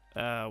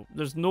hurt.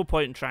 There's no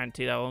point in trying to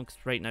take that on because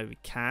right now we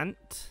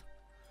can't.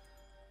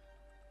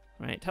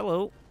 Right,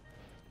 hello.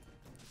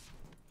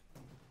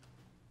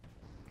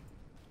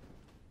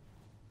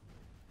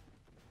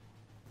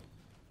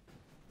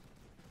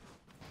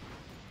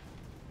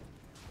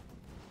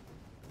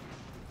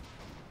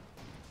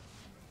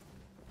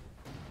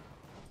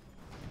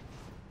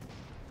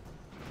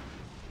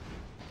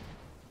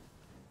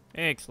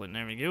 Excellent,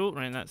 there we go.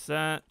 Right, that's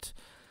that.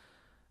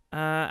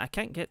 I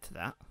can't get to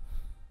that.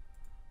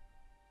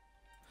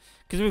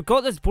 Because we've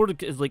got this border,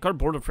 like our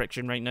border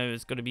friction right now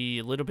is going to be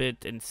a little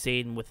bit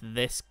insane with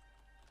this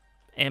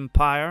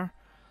empire.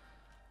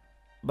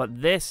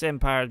 But this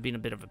empire has been a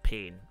bit of a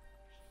pain.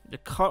 The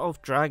cut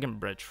off dragon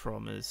bridge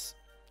from is...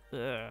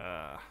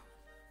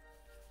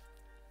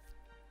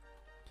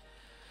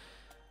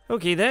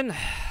 Okay then,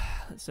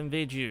 let's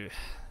invade you.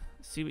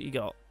 Let's see what you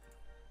got.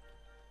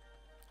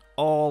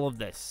 All of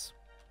this.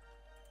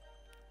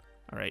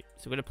 Alright,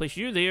 so we're going to place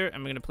you there, and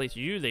we're going to place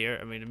you there,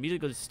 and we're going to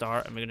immediately go to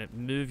start, and we're going to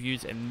move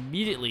yous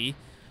immediately.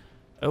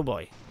 Oh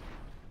boy.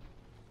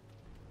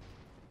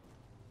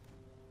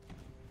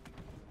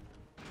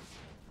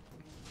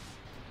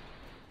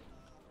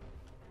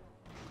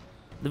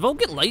 They've all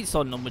got lights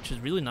on them, which is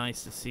really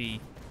nice to see.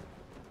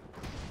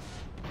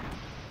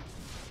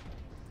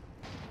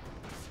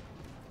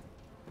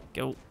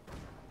 Go.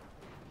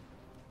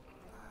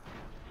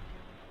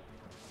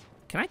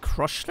 Can I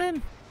crush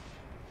them?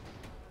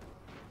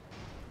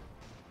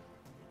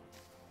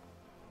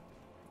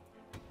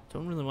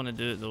 Don't really want to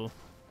do it though.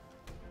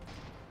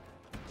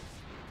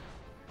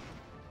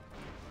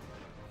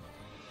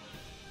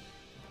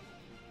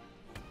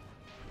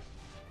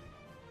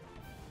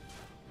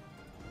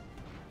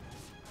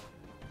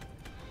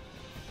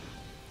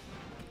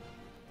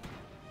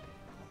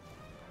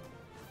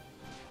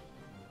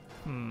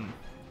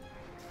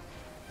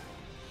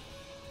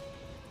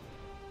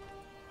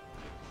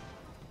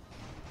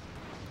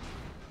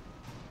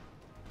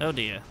 Oh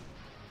dear.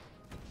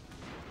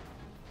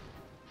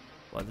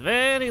 Well, it's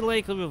very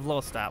likely we've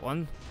lost that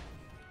one.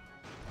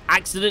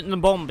 Accident in the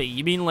bomb bay.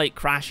 You mean like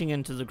crashing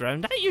into the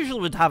ground? That usually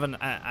would have an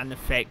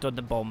effect on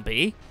the bomb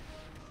bay.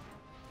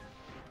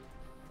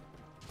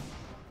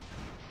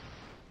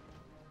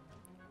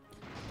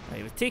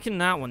 Right, we've taken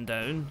that one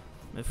down.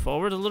 Move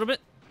forward a little bit.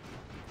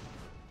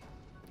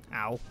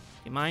 Ow.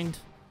 You mind?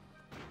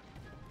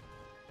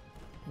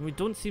 We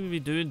don't seem to be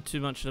doing too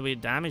much in the way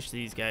of damage to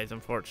these guys,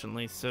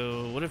 unfortunately.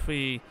 So what if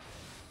we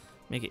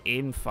make it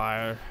aim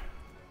fire?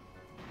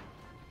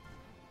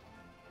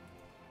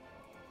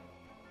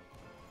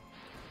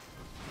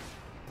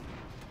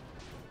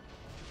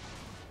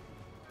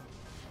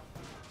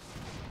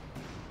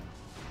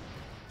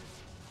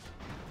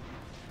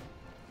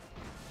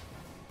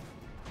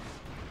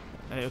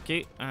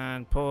 Okay,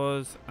 and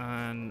pause,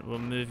 and we'll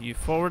move you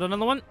forward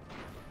another one.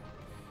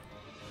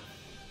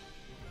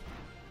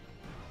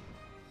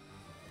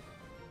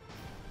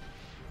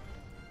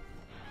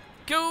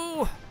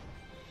 Go!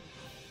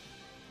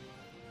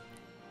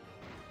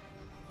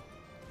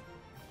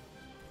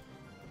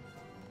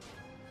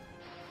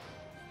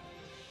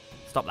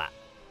 Stop that.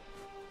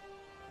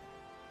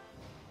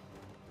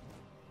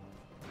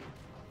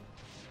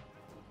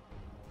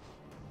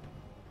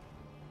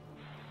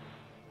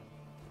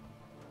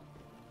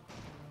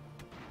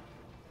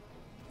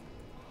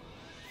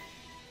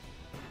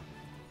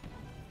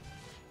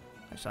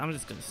 Actually, I'm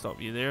just going to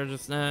stop you there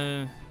just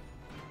now.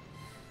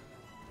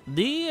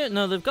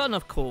 No, they've got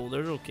enough coal.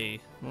 They're okay.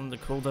 When the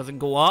coal doesn't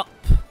go up.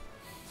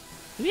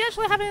 Do we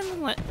actually have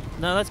anything like...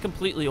 No, that's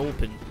completely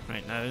open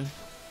right now.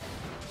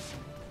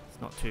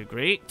 It's not too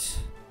great.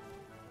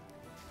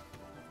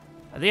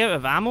 Are they out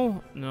of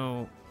ammo?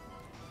 No.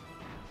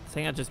 I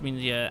think that just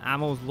means, yeah,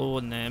 ammo's low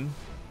on them.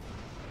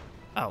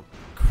 Oh,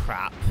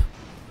 crap.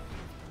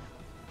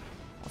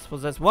 I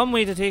suppose that's one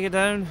way to take it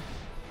down.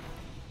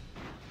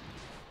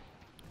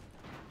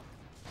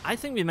 I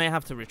think we might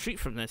have to retreat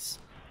from this.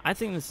 I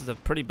think this is a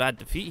pretty bad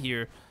defeat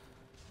here.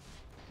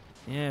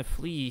 Yeah,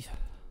 flee.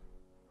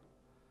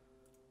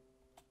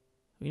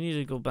 We need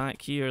to go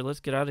back here. Let's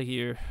get out of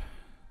here.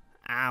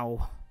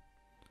 Ow.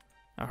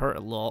 That hurt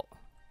a lot.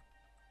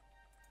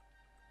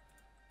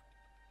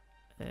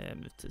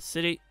 Move to the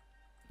city.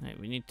 Right,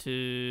 we need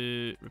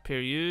to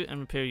repair you and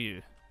repair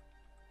you.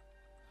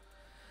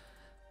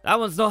 That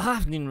one's not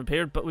happening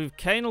repaired, but we've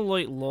kind of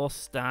like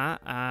lost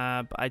that.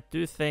 But I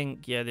do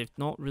think, yeah, they've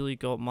not really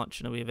got much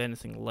in the way of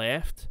anything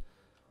left.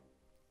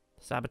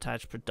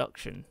 Sabotage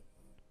production.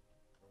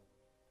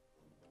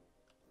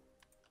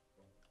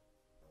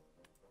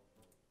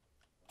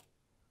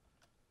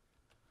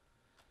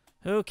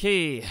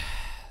 Okay.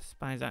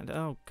 Spies act.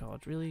 Oh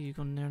god, really? You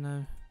going there now?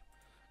 I'm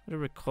gonna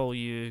recall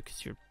you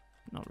because you're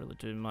not really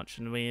doing much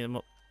in the way of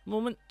the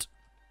moment.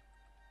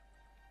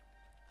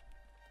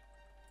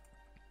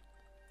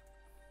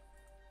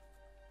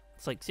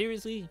 It's like,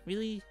 seriously?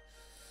 Really?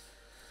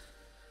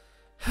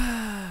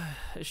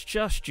 It's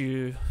just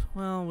you.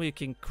 Well, we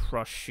can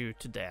crush you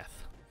to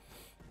death.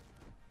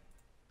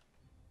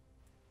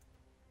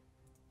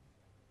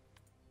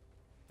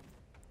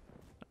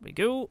 There we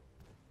go.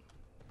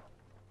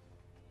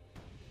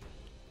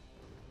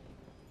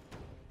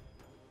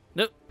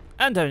 Nope.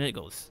 And down it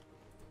goes.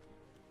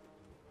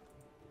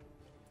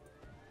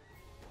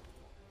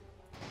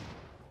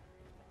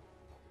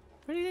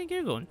 Where do you think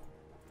you're going?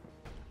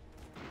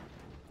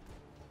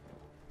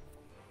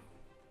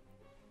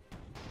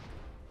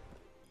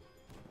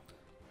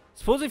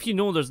 Suppose if you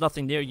know there's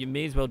nothing there, you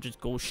may as well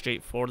just go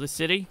straight for the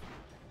city.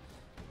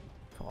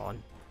 Come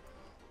on.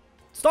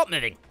 Stop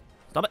moving!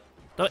 Stop it!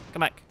 Stop it! Come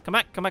back! Come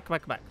back! Come back! Come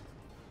back! Come back!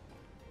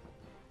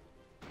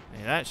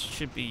 Okay, that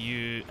should be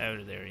you out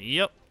of there.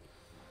 Yep.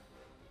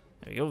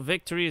 There we go.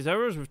 Victory is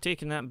ours. We've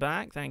taken that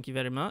back. Thank you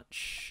very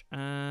much.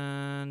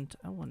 And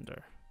I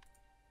wonder.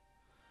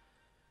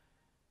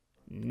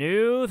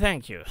 No,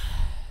 thank you.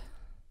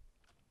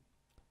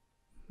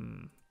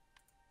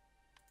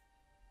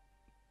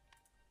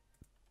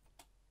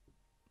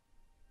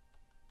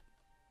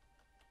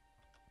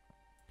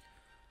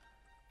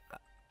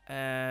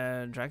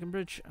 Dragon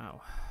Bridge?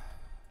 Oh.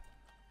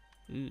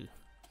 Ooh.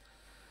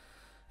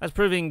 That's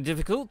proving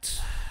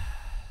difficult.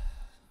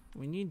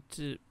 We need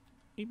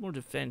more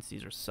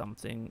defenses or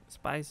something.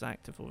 Spies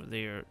active over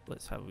there.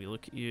 Let's have a wee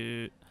look at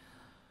you.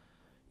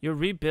 You're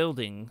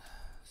rebuilding.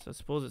 So I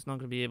suppose it's not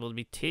going to be able to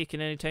be taken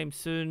anytime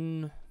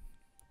soon.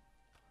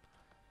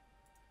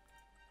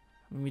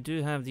 I mean, we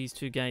do have these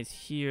two guys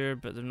here,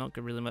 but they're not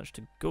got really much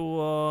to go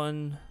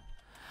on.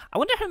 I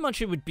wonder how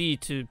much it would be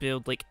to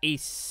build like a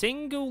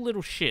single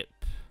little ship.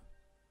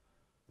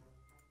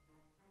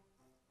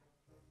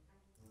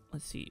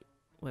 Let's see.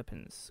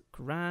 Weapons.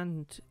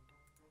 Grand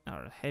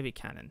or heavy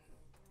cannon.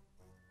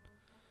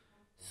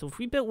 So if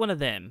we built one of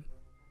them,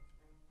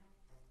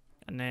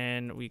 and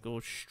then we go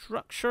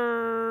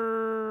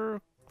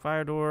structure,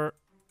 fire door,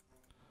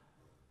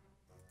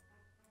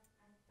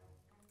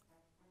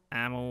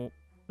 ammo.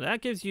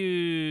 That gives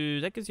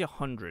you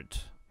 100.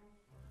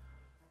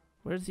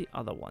 Where's the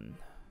other one?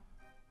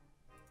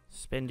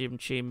 Spendium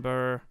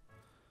chamber.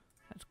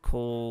 That's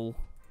coal.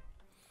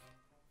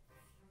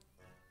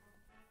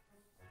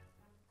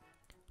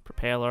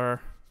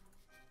 Propeller.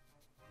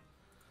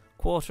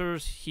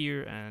 Quarters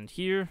here and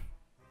here.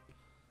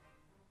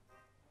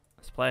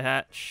 Supply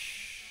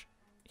hatch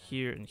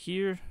here and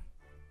here.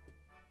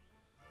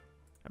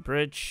 A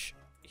bridge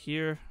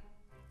here.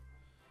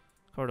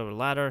 Corridor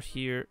ladder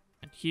here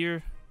and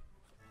here.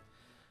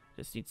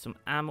 Just need some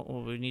ammo.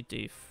 Oh, we need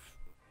the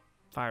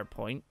fire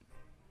point.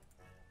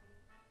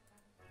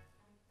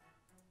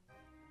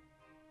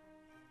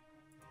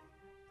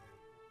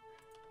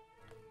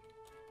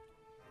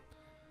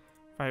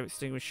 Fire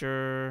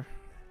extinguisher.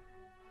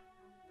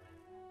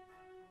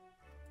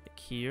 Like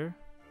here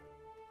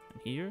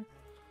and here.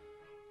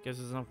 Gives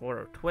us enough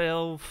water.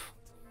 12.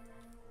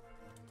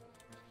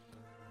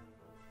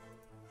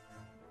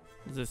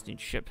 Existing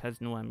ship has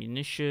no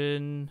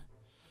ammunition.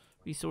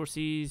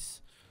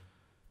 Resources.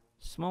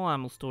 Small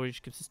ammo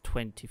storage gives us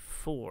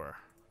 24.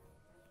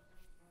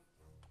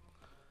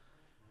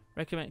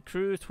 Recommend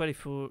crew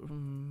 24.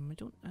 We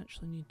don't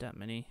actually need that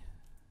many.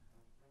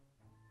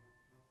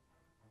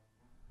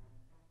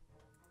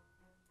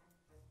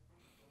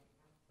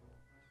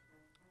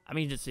 I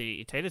mean, just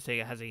the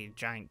Tater has a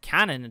giant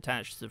cannon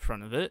attached to the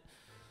front of it.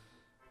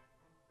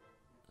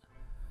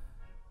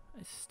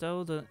 I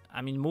still don't.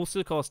 I mean, most of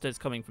the cost is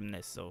coming from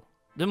this, though.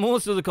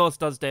 Most of the cost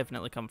does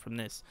definitely come from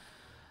this.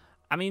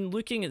 I mean,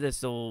 looking at this,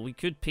 though, we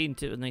could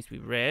paint it with nice wee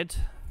red.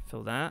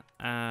 fill that.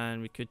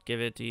 And we could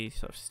give it a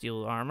sort of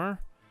steel armor.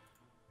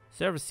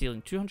 Service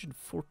ceiling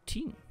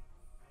 214.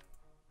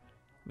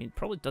 I mean, it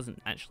probably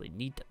doesn't actually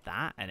need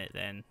that in it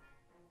then.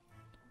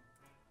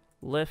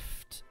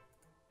 Lift.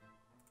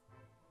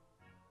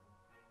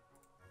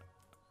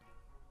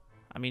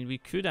 I mean, we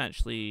could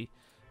actually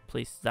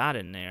place that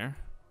in there.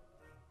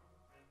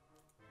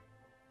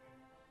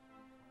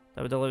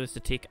 That would allow us to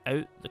take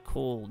out the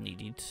coal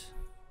needed. Does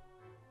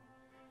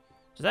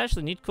that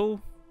actually need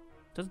coal?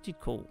 Doesn't need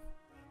coal.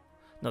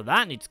 No,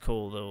 that needs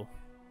coal though.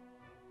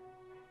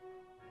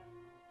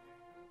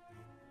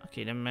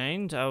 Okay, never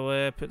mind.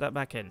 I'll put that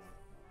back in.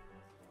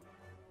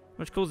 How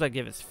much coal does that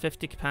give us?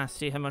 50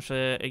 capacity. How much?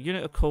 A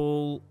unit of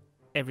coal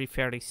every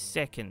 30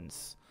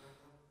 seconds.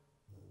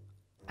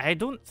 I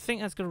don't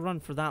think that's going to run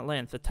for that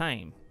length of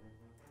time.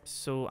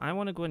 So I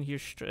want to go in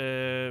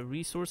here,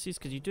 resources,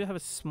 because you do have a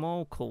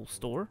small coal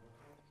store.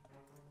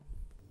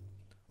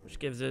 Which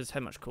gives us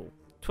how much coal?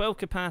 12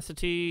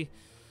 capacity,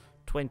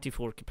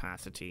 24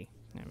 capacity.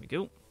 There we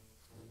go.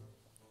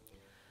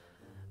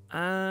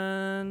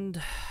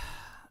 And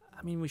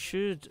I mean, we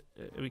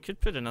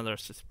could put another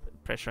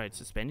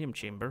pressurized suspendium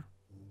chamber.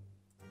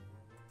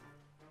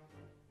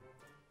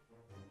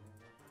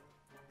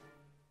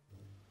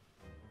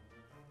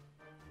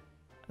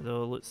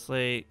 Though it looks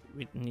like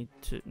we'd need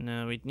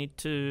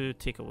to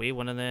take away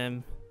one of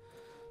them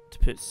to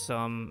put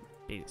some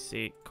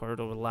basic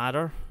corridor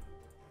ladder.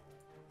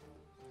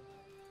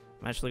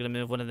 I'm actually going to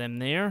move one of them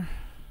there.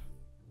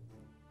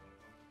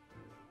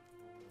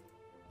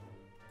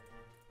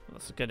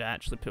 Let's going to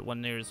actually put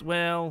one there as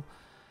well.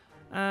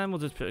 And we'll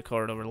just put a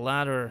corridor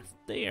ladder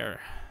there.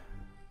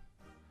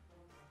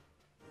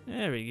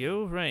 There we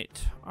go.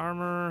 Right.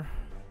 Armor.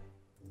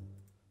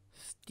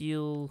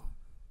 Steel.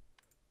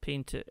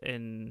 Paint it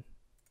in...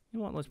 You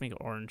know what? Let's make it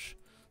orange.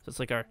 So it's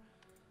like our...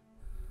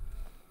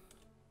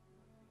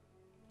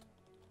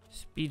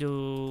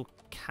 Speedo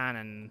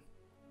cannon.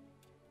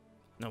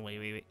 No,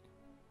 wait.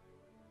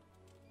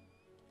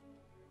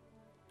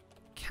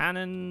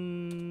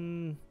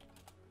 Cannon...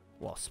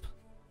 Wasp.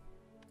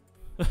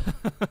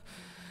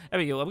 There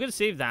we go. I'm going to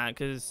save that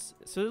because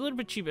it's a little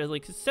bit cheaper.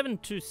 Like, it's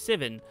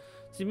 727.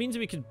 So it means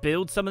we could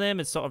build some of them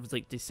and sort of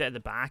like they sit at the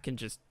back and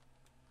just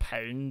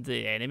pound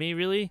the enemy,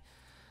 really.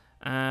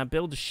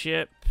 Build a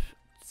ship.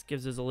 This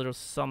gives us a little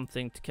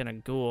something to kind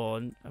of go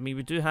on. I mean,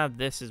 we do have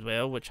this as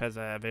well, which has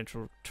a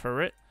ventral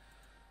turret.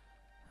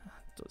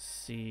 Let's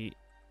see.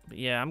 But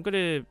yeah, I'm going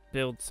to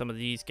build some of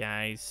these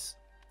guys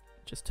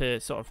just to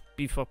sort of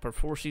beef up our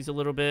forces a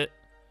little bit.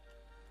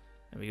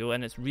 There we go,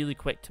 and it's really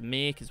quick to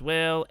make as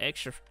well.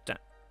 Extra...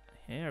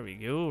 There we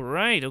go.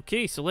 Right,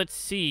 okay, so let's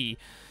see.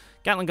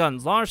 Gatling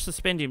guns, large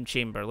suspendium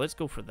chamber. Let's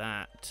go for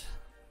that.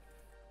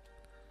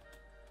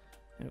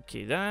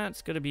 Okay,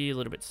 that's going to be a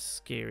little bit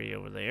scary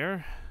over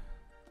there.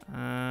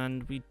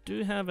 And we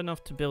do have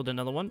enough to build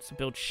another one. So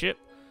build ship.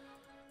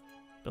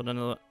 Build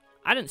another...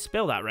 I didn't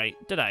spell that right,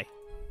 did I?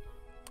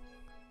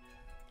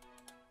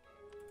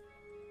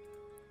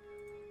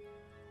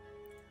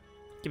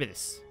 Give me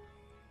this.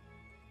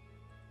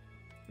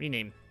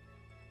 Rename.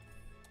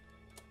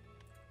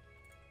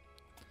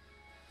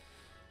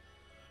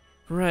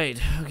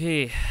 Right,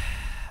 okay.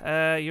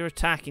 You're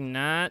attacking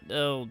that.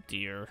 Oh,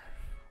 dear.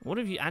 What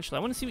have you... Actually,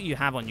 I want to see what you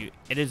have on you.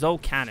 It is all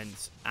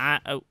cannons.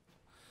 Oh.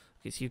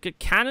 Okay, so you've got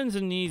cannons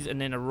in these and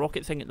then a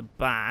rocket thing at the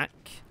back.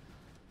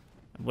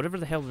 And whatever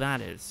the hell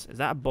that is. Is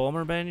that a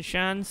bomber by any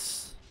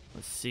chance?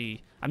 Let's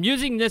see. I'm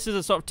using this as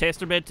a sort of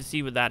tester bed to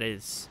see what that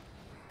is.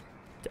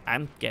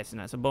 I'm guessing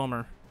that's a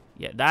bomber.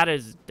 Yeah, that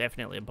is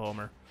definitely a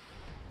bomber.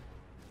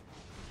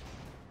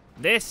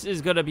 This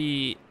is gonna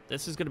be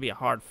a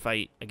hard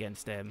fight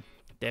against them.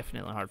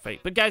 Definitely a hard fight.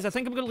 But guys, I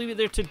think I'm gonna leave it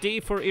there today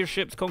for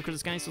Airships Conquer the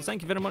Skies. So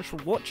thank you very much for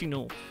watching.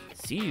 I'll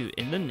see you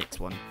in the next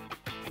one.